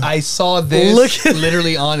 I saw this Look at-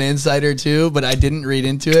 literally on Insider too, but I didn't read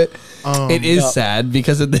into it. It is sad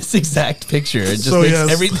because of this exact picture. It just So, makes yes.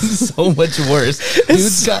 everything so much worse.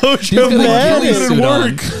 Dude's got a dramatic. ghillie It didn't suit on.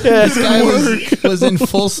 work. This guy was in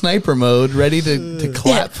full sniper mode, ready to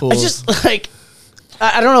clap I fools. just like.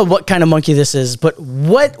 I don't know what kind of monkey this is, but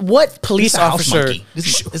what police It's a house officer? monkey.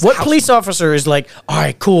 It's a What house police officer is like? All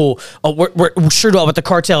right, cool. Oh, we're sure out with the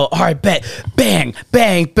cartel. All right, bet. Bang,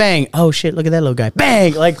 bang, bang. Oh shit! Look at that little guy.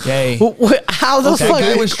 Bang! Like, Yay. how the that fuck?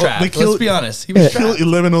 guy was They trapped. killed- Let's be honest. He was He killed trapped.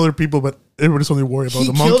 11 other people, but everybody's only worried about He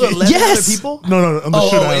the killed monkey. 11 Yes! other people? No, on the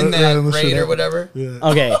shootout. in that on the raid or shootout. whatever? Yeah.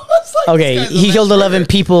 Okay. like, Okay. this guy's He a killed mass 11 murderer.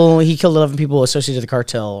 people. He killed 11 people associated with the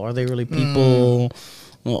cartel. Are they really people?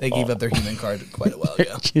 They gave up their human card quite a while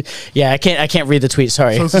ago. Yeah, I can't read the tweet.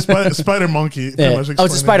 Sorry. So it's a spider monkey. pretty Yeah. much Oh, it's a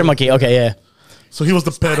explaining spider it. monkey. Okay, yeah. So he was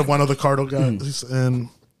the pet of one of the cartel guys and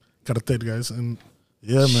cartel guys, and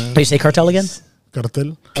yeah, man, Can you say cartel again?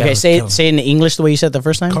 cartel, Okay, say it in English the way you said it the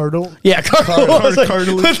first time. cartel, Yeah, cartel. I was like,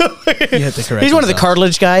 cartilage. You had to correct he's one of the himself.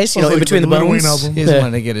 cartilage guys, you know, Sounds in like between the Lil Wayne bones. album. He just Yeah.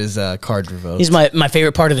 wanted to get his card revoked. He's my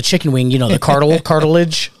favorite part of the chicken wing. You know, the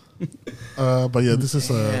cartilage. But yeah, this is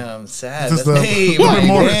Damn, sad. This is That's- the- hey, the my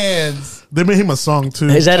remorse. hands. They made him a song too.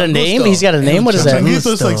 Is that a name? He's got a name. What is that?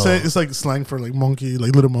 Changuito is like it's like slang for like monkey,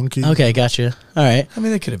 like little monkey. Okay, gotcha. All right. I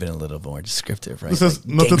mean, they could have been a little more descriptive, right? It says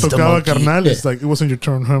Like, no te gangsta tocaba monkey. carnal. It's like it wasn't your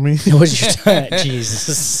turn, homie. What's your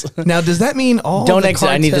Jesus? Now, does that mean all Don't the exit.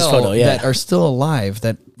 I need this cartel photo, yeah. that are still alive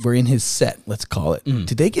that were in his set? Let's call it.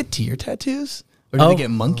 Did they get tear tattoos, or did Oh. they get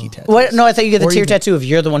monkey tattoos? What? No, I thought you get the Or tear even- tattoo if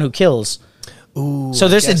you're the one who kills. Ooh, So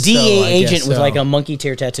there's I a guess DA so, I agent guess with so. like a monkey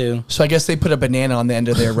tear tattoo. So I guess they put a banana on the end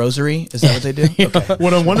of their rosary. Is that what they do? Okay.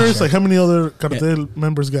 What I'm wondering is like how many other cartel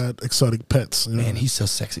members got exotic pets. You know? Man, he's so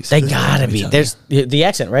sexy. They gotta be. There's the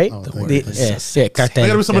accent, right? word The- is yeah, so yeah, sexy. cartel. They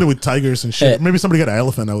gotta be somebody yeah. with tigers and shit. Yeah. Maybe somebody got an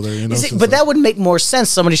elephant out there. You know, Is it- so but it's that would make more sense.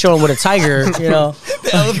 Somebody showing with a tiger, you know,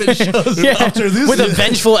 The elephant shows yeah, After this- with a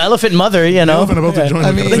vengeful elephant mother, you know. elephant about to Yeah. join.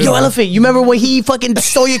 I the mean- Like, yo, cartel. elephant, you remember when he fucking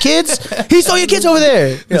stole your kids? He stole your kids over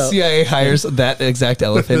there. The CIA hires that exact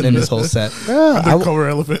elephant in his whole set. Undercover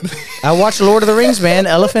elephant. I watched Lord of the Rings, man.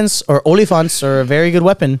 Elephants or olifants are a very good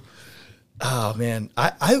weapon. Oh man,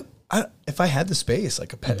 I if I had the space,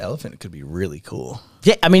 like a pet elephant, it could be really cool.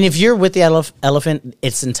 Yeah, I mean, if you're with the elephant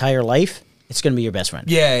its entire life, it's going to be your best friend.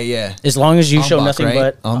 Yeah, yeah. As long as you show Ombak, nothing right?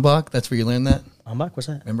 but. Ombak. That's where you learned that. Ombak, what's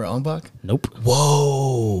that? Remember Ombak? Nope.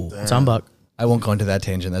 Whoa. It's Ombak. I won't go into that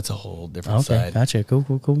tangent. That's a whole different Okay, side. gotcha.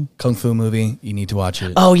 Cool. Kung Fu movie. You need to watch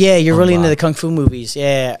it. Oh, yeah, you're really into Ombak. the Kung Fu movies.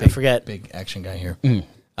 Yeah, I forget. Big action guy here. But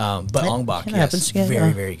Ombak, It yes, happens. Yeah,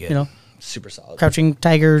 very, very good. You know, super solid. Crouching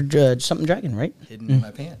Tiger, something dragon, right? Hidden in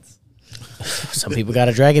my pants. Some people got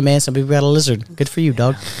a dragon, man. Some people got a lizard. Good for you,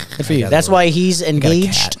 dog. Good for you. got That's a- why he's got a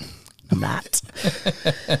engaged. cat. I'm not.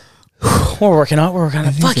 We're working on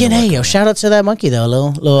it. Fucking hey, yo! Shout out to that monkey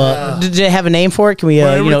though. Did they have a name for it? Can we, Well,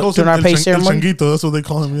 everybody calls during him our El pace El ceremony? Changuito. That's what they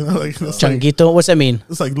call him. You know, like that's like, Changuito. What's that mean?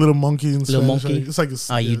 it's like little monkey in Little Spanish. monkey. It's like it's,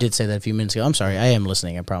 Oh, you did say that a few minutes ago. I'm sorry. I am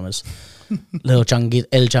listening. I promise. Little Changuito,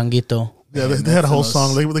 El Changuito. Yeah, they had a whole the most-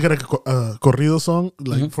 song. They got a corrido song,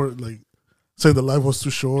 like Mm-hmm. for like saying the life was too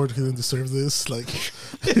short. He didn't deserve this. Like,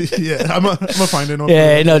 yeah, I'm gonna find it.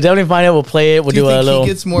 Yeah, no, don't even find it. We'll play it. We'll Do you do a think little. he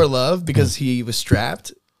gets more love because he was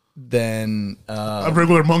strapped than a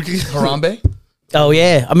regular monkey. Harambe? Oh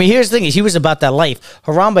yeah. I mean, here's the thing: is he was about that life.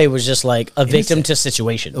 Harambe was just like a victim to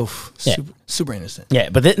situation. Oof, Yeah. super innocent. Yeah,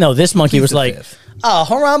 but this monkey He's was the like, fifth. "Oh,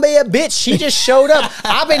 Harambe a bitch. She just showed up.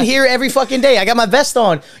 I've been here every fucking day. I got my vest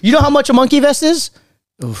on. You know how much a monkey vest is?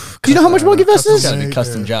 Oof, Do you know how much monkey vest It's is? gotta be a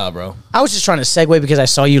custom job, bro. I was just trying to segue because I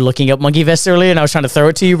saw you looking up monkey vest earlier, and I was trying to throw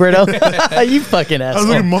it to you, Brito. You fucking I was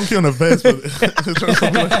looking asshole. monkey on a vest, but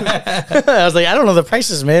I was like, I don't know the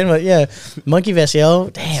prices, man, but yeah, monkey vest, yo.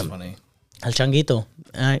 It's Damn, funny. El Changuito.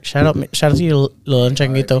 All right, shout out to you, little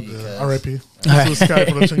Changuito. R.I.P. This was Sky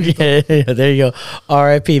for the Changuito. Yeah, there you go.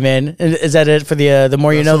 R.I.P. Man. Is that it for the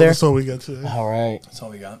more you know there? That's all we got today. All right. That's all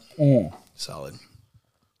we got. Solid.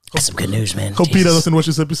 That's some good news, man. Hope PETA doesn't watch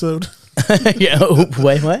this episode. Yeah. Oh,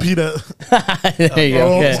 wait, what? PETA, There you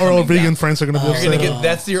go. Okay. our all vegan friends are gonna be You're gonna upset. get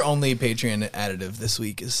that's your only Patreon additive this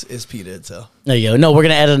week is PETA. So There you go. No, we're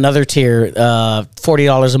gonna add another tier.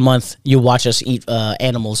 $40 a month. You watch us eat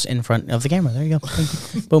animals in front of the camera. There you go.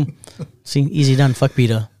 Thank you. Boom. See, easy done. Fuck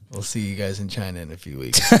PETA. we'll see you guys in China in a few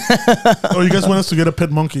weeks. Oh, you guys want us to get a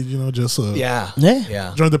pet monkey? You know, just yeah. Yeah.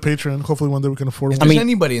 Yeah. join the Patreon. Hopefully, one day we can afford If one. there's mean-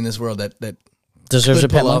 anybody in this world that deserves a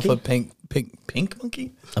could pet pull off monkey. a pink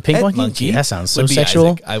monkey. A pink Pet monkey? That sounds so would be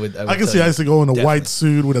sexual. Isaac. I would I can see tell you. Isaac go in a white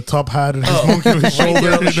suit with a top hat and his monkey on his Right shoulder.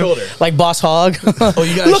 there on the shoulder. Like Boss Hog. Oh,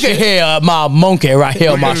 you got Look at here, my monkey right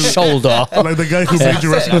here on my shoulder. Like the guy who made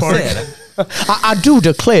Jurassic Park. I do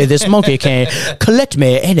declare this monkey can collect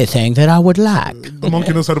me anything that I would like. The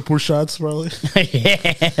monkey knows how to push shots, probably.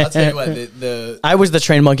 I'll tell you what. The I was the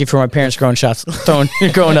trained monkey for my parents growing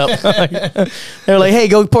up. They were like, "Hey,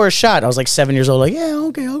 go pour a shot." I was like 7 years old. Like, yeah,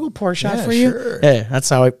 okay, I'll go pour a shot Yeah, for you. sure. Yeah, that's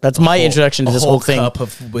how. That's my introduction to a this whole whole thing. cup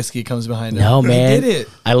of whiskey comes behind him. No, man. He did it.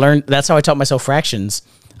 I learned. That's how I taught myself fractions.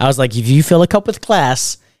 I was like, if you fill a cup with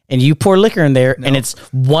glass and you pour liquor in there, and it's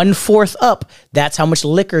 1/4 up, that's how much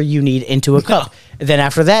liquor you need into a cup. Then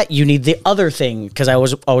after that, you need the other thing because I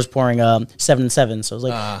was pouring 7 and 7. So I was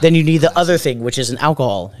like, then you need the other thing, which is an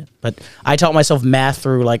alcohol. But I taught myself math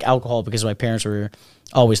through like alcohol because my parents were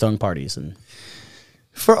always throwing parties and.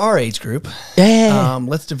 For our age group, Yeah.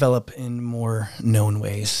 let's develop in more known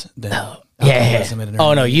ways than Yeah. alcoholism at an Oh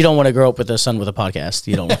early no, age. you don't want to grow up with a son with a podcast.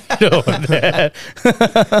 You don't. You don't want that.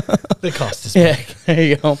 The cost is Yeah. big. There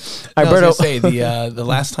you go. I was Alberto. gonna say the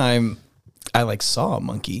last time I like saw a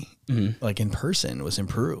monkey like in person was in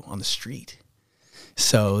Peru on the street.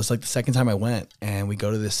 So it was like the second time I went, and we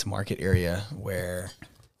go to this market area where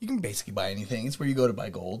you can basically buy anything. It's where you go to buy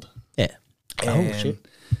gold. Yeah. Oh And, shit.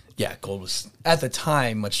 yeah, gold was at the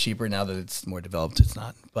time much cheaper. Now that it's more developed, it's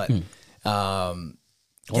not. But yeah,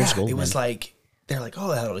 gold, it was man. like they're like,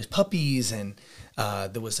 oh, they had all these puppies, and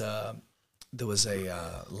there was a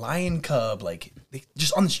lion cub, like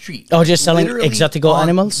just on the street. Oh, just selling Literally exotico on-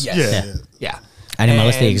 animals? Yes. Yeah. Yeah.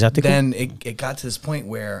 Animalistic And exotico? Then it got to this point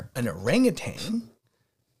where an orangutan.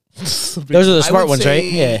 Those are the I smart would ones, right?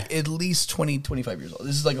 say Yeah. At least 20, 25 years old.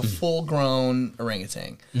 This is like a full grown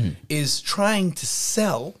orangutan. Is trying to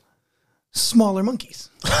sell smaller monkeys.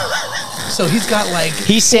 So he's got like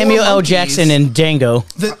He's 4 Samuel L. monkeys. Jackson in Django.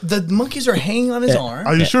 The monkeys are hanging on his arm.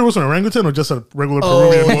 Are you sure it was an orangutan or just a regular Oh,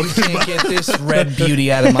 Peruvian you monkey? can't get this red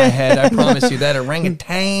beauty out of my head. I promise you that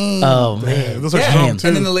orangutan. Oh man. Those are yeah. strong And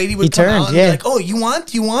too. then the lady would He come turned, out and yeah. be like, "Oh, you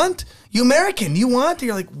want? You American? You want?" And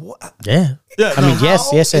you're like, "What? Yeah. Yeah, I mean, no,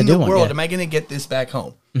 yes, I in do the want. world Yeah. am I going to get this back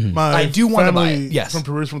home?" My I do wanna buy family it, yes. from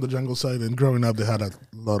Peru is from the jungle side, and growing up, they had a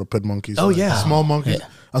lot of pet monkeys. Oh, yeah. small monkeys.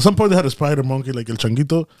 At some point, they had a spider monkey like El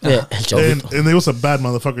Changuito. Yeah. And it was a bad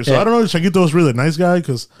motherfucker. So Yeah. I don't know if Changuito was really a nice guy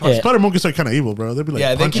because Yeah. spider monkeys are kind of evil, bro. They'd be like,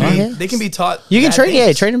 Yeah, they punching can you. be, Yeah. they can be taught. You can bad train,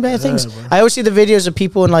 things. train in bad things. bro. I always see the videos of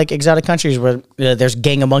people in like exotic countries where there's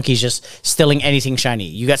gang of monkeys just stealing anything shiny.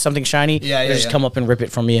 You got something shiny, Yeah, they yeah, just yeah. come up and rip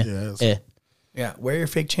it from you. Yes. Yeah. Yeah, wear your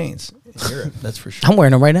fake chains in Europe. That's for sure. I'm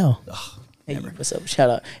wearing them right now. Hey, what's up? Shout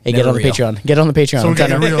out. Hey, get Never on the real. Patreon. Get on the Patreon. So I'm we trying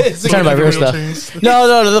got to, real. I'm trying to buy we real got stuff. chains.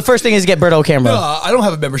 No. The first thing is get Berto camera. I don't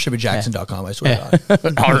have a membership at Jackson.com. I swear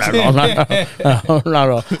to God.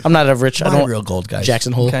 No, I'm not a rich. I Buy don't real gold, guys.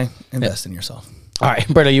 Jackson Hole. Okay, invest in yourself. All right,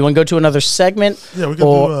 Berto, you want to go to another segment? Yeah, we can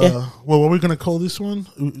Or- do. yeah. Well, what are we gonna call this one?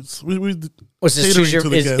 We What's this? catering Choose your to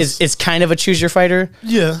the is guests. it's kind of a choose your fighter.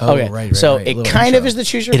 Yeah. Oh, Okay, right, so right. it Little kind of intro. is the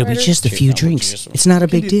choose your. It'll be fighter. just a few drinks. It's not a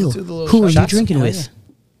big deal. let's do the little Who are you shots. drinking Oh, with?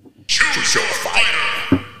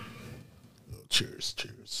 Cheers.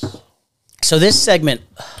 So this segment,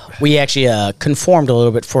 we actually conformed a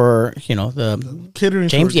little bit for the Catering.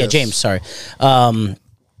 to James. our Yeah, guests. James. Sorry.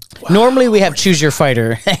 Normally we have choose your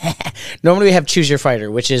fighter. Normally we have choose your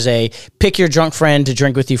fighter, which is a pick your drunk friend to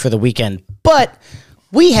drink with you for the weekend. But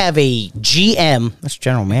we have a GM, that's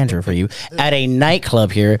general manager for you, at a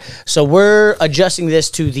nightclub here. So we're adjusting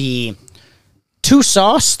this to the two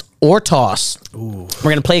sauced or toss. We're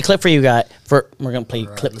gonna play a clip for you guy. We're gonna play a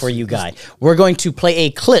clip for you guy. We're going to play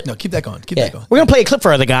a clip. No, keep that going. Keep Yeah. that going. We're going to play a clip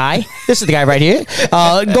for the guy. This is the guy right here,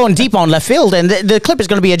 going deep on left field. And the clip is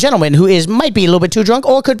going to be a gentleman who might be a little bit too drunk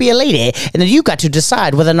or could be a lady. And then you got to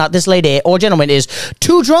decide whether or not this lady or gentleman is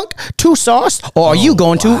too drunk, too sauced, or are you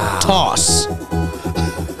going to toss?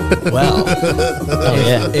 Well,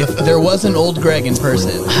 if there was an old Greg in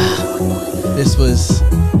person, this was.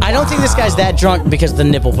 I don't think this guy's that drunk because of the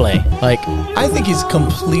nipple play. Like, I think he's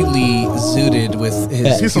completely zooted with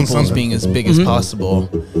his He's on pupils something. being as big as possible.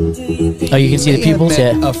 oh, you can see the He had pupils?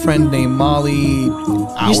 met Yeah. a friend named Molly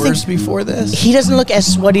hours before this. He doesn't look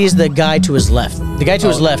as sweaty as the guy to his left. The guy to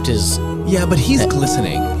his left is... Yeah, but he's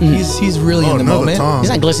glistening. He's really Oh, in the another moment. Tom. He's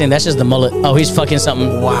not glistening. That's just the mullet. Oh, he's fucking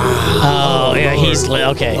something. Wow. Oh, yeah, he's...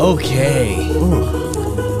 Okay. Okay.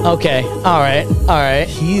 Okay. All right.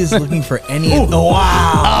 He is looking for any.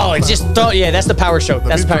 Wow. Oh, it just throw. Yeah, that's the power stroke.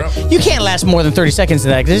 That's the big power. drop. You can't last more than 30 seconds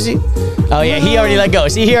in that. Does he? Oh yeah, he already let go.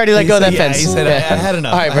 See, he already let go of that fence. He said, Yeah. I had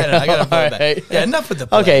enough. All right, I had enough. I got to All put right. it back. Yeah, enough with the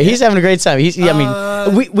play. Okay, he's having a great time.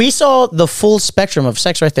 I mean, we saw the full spectrum of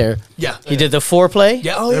sex right there. Yeah. He did the foreplay,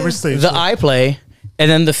 Yeah. Oh, Every yeah. stage. the eye play, and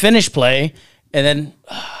then the finish play, and then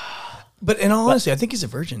But in all honesty, I think he's a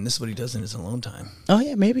virgin. This is what he does in his alone time. oh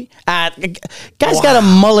yeah, maybe. Guy's got a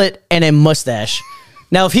mullet and a mustache.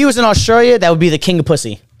 Now, if he was in Australia, that would be the king of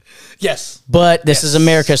pussy. Yes. But this is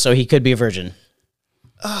America, so he could be a virgin.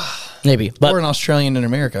 Maybe, but Or an Australian in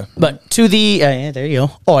America. But to the yeah, there you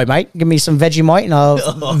go. Oh, I might give me some Vegemite and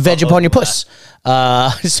I'll veg upon your puss.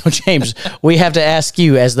 So James, we have to ask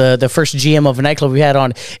you as the first GM of a nightclub we had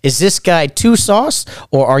on: is this guy too sauce,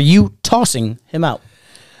 or are you tossing him out?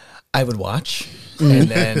 I would watch and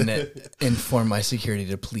then inform my security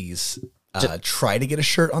to please try to get a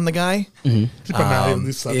shirt on the guy. Keep an eye on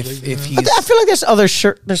this subject, If man. he's I feel like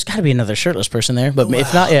there's got to be another shirtless person there, but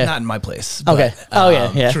if not, yeah, not in my place. okay. but, Oh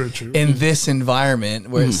yeah. True, true. in this environment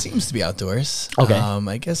where it seems to be outdoors, Okay.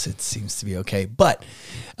 I guess it seems to be okay. But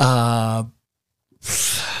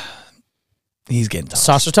he's getting tossed.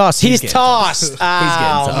 Sauce or toss? He's getting tossed. getting Oh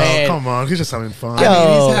tossed. Oh, man. come on. He's just having fun. Yo. I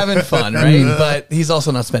mean, he's having fun, right? But he's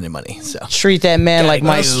also not spending money. So Treat that man like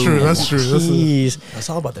my. That's true. That's true. That's a, Jeez. it's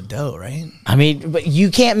all about the dough, right? I mean, but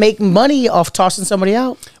you can't make money off tossing somebody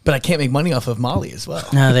out. But I can't make money off of Molly as well.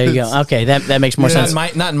 No, there you go. Okay, that makes more Yeah.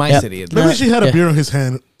 sense. Not in my Yep. city. maybe if he had a Yeah. beer in his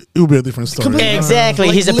hand, it would be a different story. Exactly.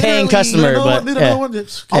 Like, He's a paying literally, customer, You know but what? You know yeah. what?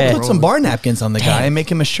 Just I'll Yeah. put some bar napkins on the guy and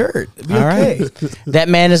make him a shirt. It'd be All okay. right. That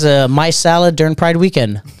man is a my salad during Pride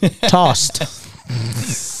weekend. Tossed.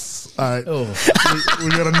 All right. Oh. We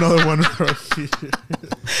got another one right here.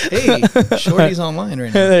 Hey, Shorty's online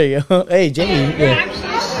right now. There you go. Hey, Jamie.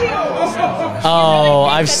 Yeah. Oh,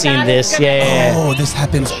 I've seen this. Yeah. Oh, this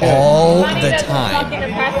happens all the time.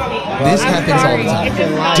 This happens all the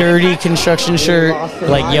time. Dirty construction shirt.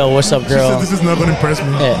 Like, yo, what's up, So girl? this is not going to impress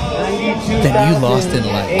me. Yeah. Then you lost in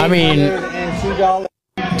life. I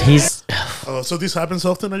mean, he's. So this happens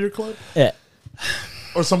often at your club? Yeah.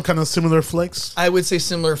 Or some kind of similar flex? I would say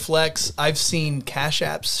similar flex. I've seen cash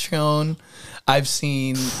apps shown. I've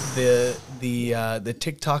seen the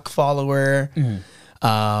TikTok follower.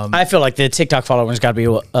 I feel like the TikTok follower's got to be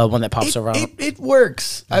one that pops around. It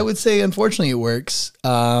works. I would say, unfortunately, it works.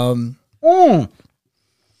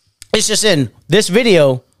 It's just in this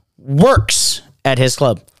video works at his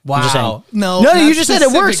club. I'm just saying. Wow. No, you not just said it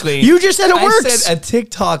works. specifically. You just said it I works. said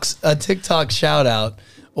a TikTok shout out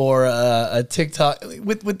or a TikTok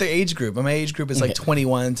with the age group. My age group is like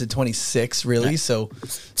 21 to 26, really. So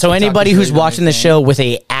Anybody is who's really not watching my the thing. show with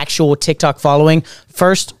a actual TikTok following,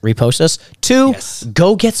 first repost us. Two, Yes.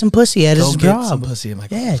 go get some pussy at go his get job. some pussy in my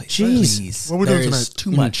Yeah, place, jeez. please. What we doing There's tonight?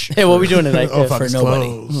 too much. Hey, what we doing tonight? Oh, Yeah. fuck, for it's nobody.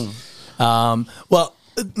 closed. Well,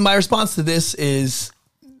 my response to this is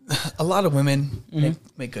a lot of women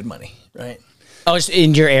make good money, right? Oh, it's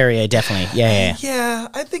in your area, definitely. Yeah. Yeah,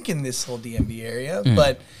 I think in this whole DMV area,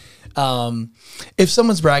 but if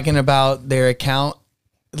someone's bragging about their account,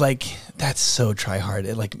 like that's so try hard.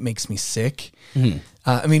 It like makes me sick.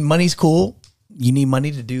 I mean, money's cool. You need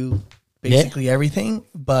money to do basically everything,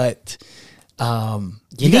 but You gotta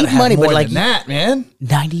need have money, more but like than that, man.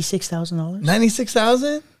 $96,000.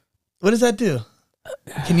 96,000. What does that do?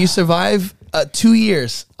 Can you survive 2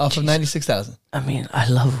 years off of 96,000? I mean, I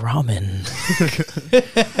love ramen.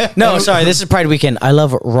 No, sorry, this is Pride Weekend. I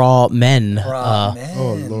love raw men.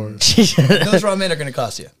 Oh, Lord. Those raw men are going to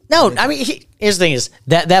cost you. No, I mean, here's the thing: is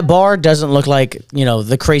that bar doesn't look like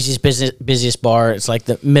the craziest busiest bar. It's like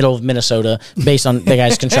the middle of Minnesota, based on the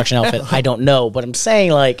guy's construction outfit. I don't know, but I'm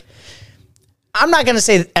saying like, I'm not gonna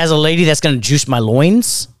say as a lady that's gonna juice my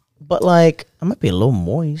loins, but like I might be a little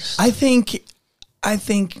moist. I think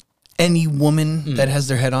any woman that has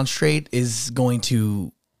their head on straight is going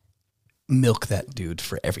to milk that dude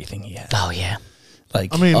for everything he has. Oh yeah, I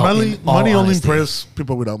mean, money only impresses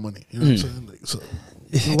people without money. You know what I'm saying? Like, so,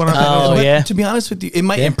 you wanna have Oh, that- yeah. To be honest with you, it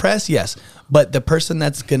might impress, yes, but the person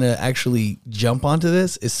that's gonna actually jump onto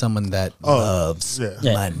this is someone that loves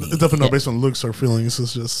yeah. money. It's definitely not based on looks or feelings.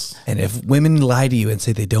 It's just And if women lie to you and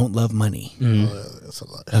say they don't love money, that's a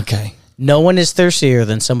lot. okay, no one is thirstier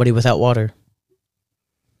than somebody without water.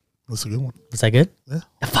 That's a good one. Is that good? Yeah.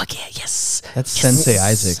 Fuck yeah, yes. that's Sensei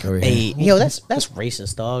Isaac over here. Hey, yo, that's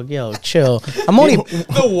racist, dog. Yo, chill. I'm only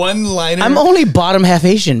The one liner. I'm only bottom half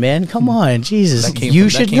Asian, man. Come on, Jesus. You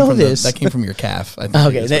should know this. That came from your calf. I think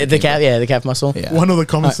Okay, is what it the came calf, yeah, the calf muscle. from. Yeah. One of the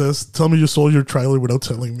comments says, "Tell me you sold your trailer without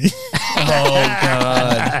telling me." Oh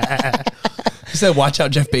god. He said, "Watch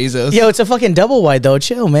out, Jeff Bezos." Yo, it's a fucking double wide though.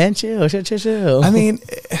 Chill, man. Chill. Dude, I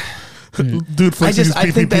flexing his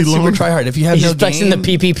I think PPP that's super loan. try hard. If you have He's no flexing game,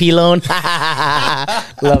 the PPP loan.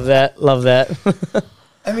 Love that. Love that.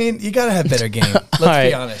 I mean, you gotta have better game. Let's right.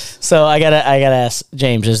 be honest. So I gotta ask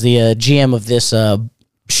James, as the GM of this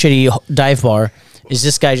shitty dive bar, is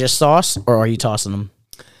this guy just sauce or are you tossing him?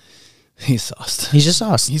 He's sauced. He's just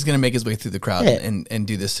sauce. He's gonna make his way through the crowd Yeah. and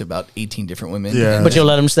do this to about 18 different women. Yeah. And But you'll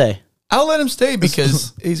let him stay. I'll let him stay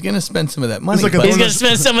because he's gonna spend some of that money. like a but- He's gonna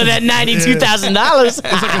spend some of that $92,000. It's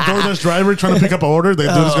like a DoorDash driver trying to pick up an order. The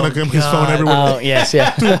dude is going to come his phone everywhere. Oh yes,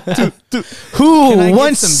 yeah. Can I Who get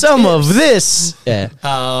wants some some of this? Yeah.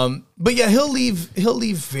 but yeah, he'll leave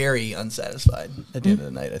very unsatisfied at the end of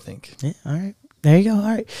the night, I think. Yeah. All right. There you go. All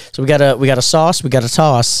right. So we got a sauce. We got a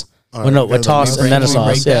toss. All Well, no, right, a toss can and then a Can we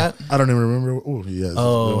break sauce. Yeah. that? I don't even remember. Oh, yeah.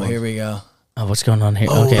 Oh, here we go. Oh, what's going on here?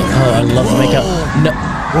 Okay. Oh, I love the makeup. No.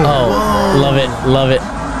 Oh, love it. Love it.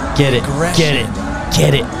 Get it. Get it.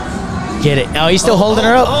 Get it. Get it. Oh, he's still holding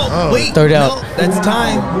her up. Oh, wait. Throw it out. No, that's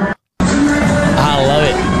time. I love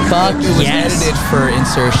it. Fuck It was yes. edited for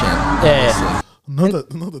insertion. Yeah. Not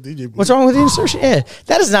the DJ booth. What's wrong with the insertion? Yeah,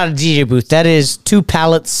 that is not a DJ booth. That is 2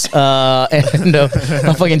 pallets and a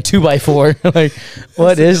fucking 2x4. Like,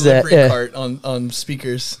 what is that? Delivery Yeah. cart on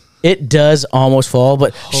speakers. It does almost fall,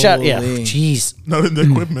 but shut. Yeah, Holy. jeez. Not in the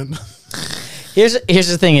equipment. Here's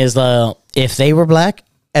the thing: is if they were black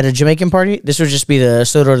at a Jamaican party, this would just be the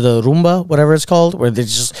Soto de Rumba, whatever it's called, where they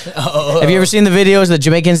just. Have you ever seen the videos of the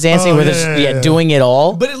Jamaicans dancing Oh, where yeah, they're yeah. doing it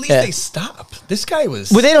all? But at least Yeah. they stop. This guy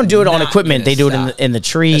was. Well, they don't do it on not equipment. They gonna do it stop. in the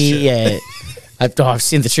tree. Yeah, I've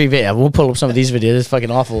seen the tree video. We'll pull up some of these videos. It's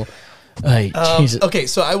fucking awful. Like, Jesus. Okay,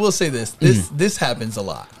 so I will say this. This happens a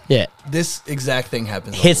lot. Yeah. This exact thing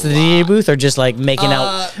happens. Hits a the lot. DJ booth or just like making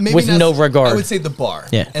out Maybe with not- no regard. I would say the bar.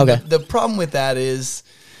 Yeah, And okay. The problem with that is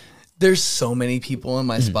there's so many people in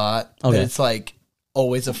my spot Okay. that it's like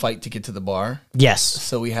always a fight to get to the bar. Yes.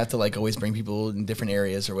 So we have to like always bring people in different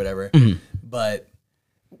areas or whatever. Mm-hmm. But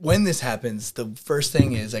when this happens, the first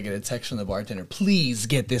thing is I get a text from the bartender, please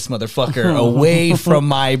get this motherfucker away from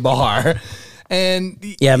my bar. And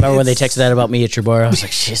Yeah, I remember when they it's- texted that about me at your bar. I was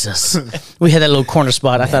like, Jesus. We had that little corner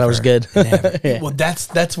spot. I thought it was good. Yeah. Well,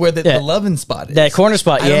 that's where the Yeah. loving spot is. That corner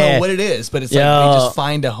spot, I don't yeah. know what it is, but it's like Yo. they just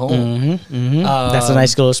find a home. That's a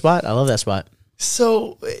nice little spot. I love that spot.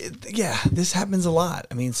 So, yeah, this happens a lot.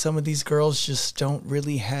 I mean, some of these girls just don't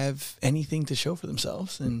really have anything to show for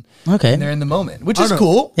themselves, and, Okay. and they're in the moment, which I is don't-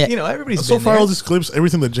 cool. Yeah. You know, everybody's So been far, there. all these clips,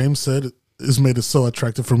 everything that James said has made it so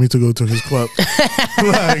attractive for me to go to his club.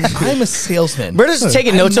 Like, I'm a salesman. Berto's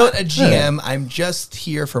taking I'm notes. not a GM. I'm just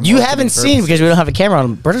here for You marketing haven't seen purposes. because we don't have a camera on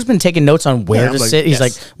him. Berto's been taking notes on where Yeah, to I'm like, sit. He's yes,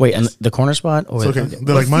 like, wait, in the corner spot? Or it's okay. They're What's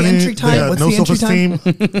like the money. entry time? They got What's no the entry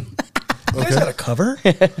self-esteem. You guys got a cover?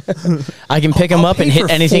 I can pick him I'll up and pay hit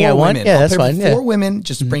for anything I 4 want. women. Yeah, I'll that's pay for fine. Yeah. 4 women,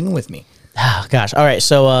 just bring them with me. Oh, gosh. All right.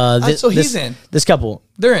 So this, so he's this, in. this couple,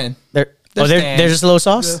 They're in. they're They're they're staying. just a little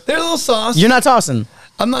sauce. They're a little sauce. You're not tossing.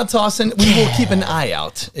 I'm not tossing. We will keep an eye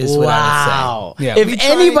out. Is what I would say. Yeah, If we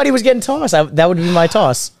try- anybody was getting tossed, that would be my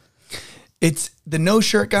toss. it's the no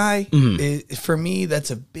shirt guy. For me,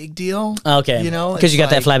 that's a big deal. Okay. you know, because you got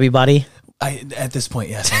it's that like- flabby body. I at this point,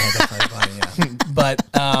 yes, I have that flabby body. Yeah,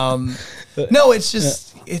 but no, it's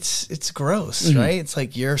just it's gross, right? It's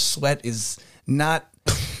like your sweat is now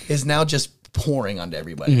just pouring onto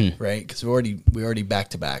everybody, right? Because we already back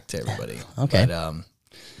to back to everybody. Okay. But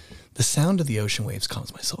the sound of the ocean waves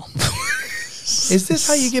calms my soul. Is this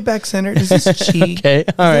how you get back centered? Is this chi? Okay,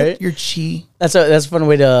 all right. Your chi. That's a fun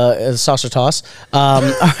way to sauce or toss. All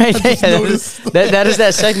right, that is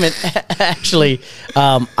that segment. Actually,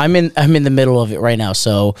 I'm in the middle of it right now,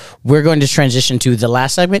 so we're going to transition to the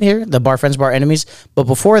last segment here, the Bar Friends, Bar Enemies. But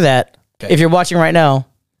before that, Okay. if you're watching right now,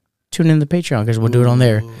 tune in to the Patreon because we'll do it on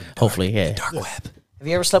there. Hopefully, yeah. Dark web. Have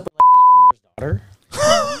you ever slept with like the owner's daughter?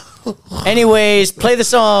 Anyways, play the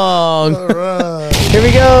song. Here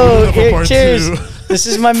we go. Moving on for Here- part cheers. 2. This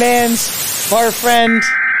is my man's bar friend.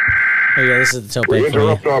 There you go. This is the tope We for you.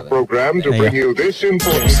 interrupt our program to There you bring go. you this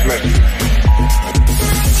important message.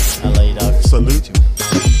 I love you, dog. Salute.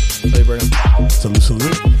 Play Burnham. Salute,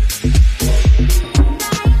 salute.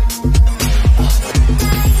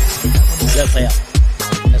 Let it play out.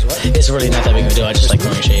 That's what? It's really not that big of a deal. I just like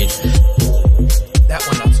throwing shade. That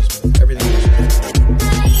one not so smooth. Everything.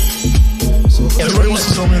 Everybody wants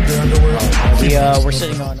to show me in their underwear. We're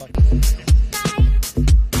sitting on.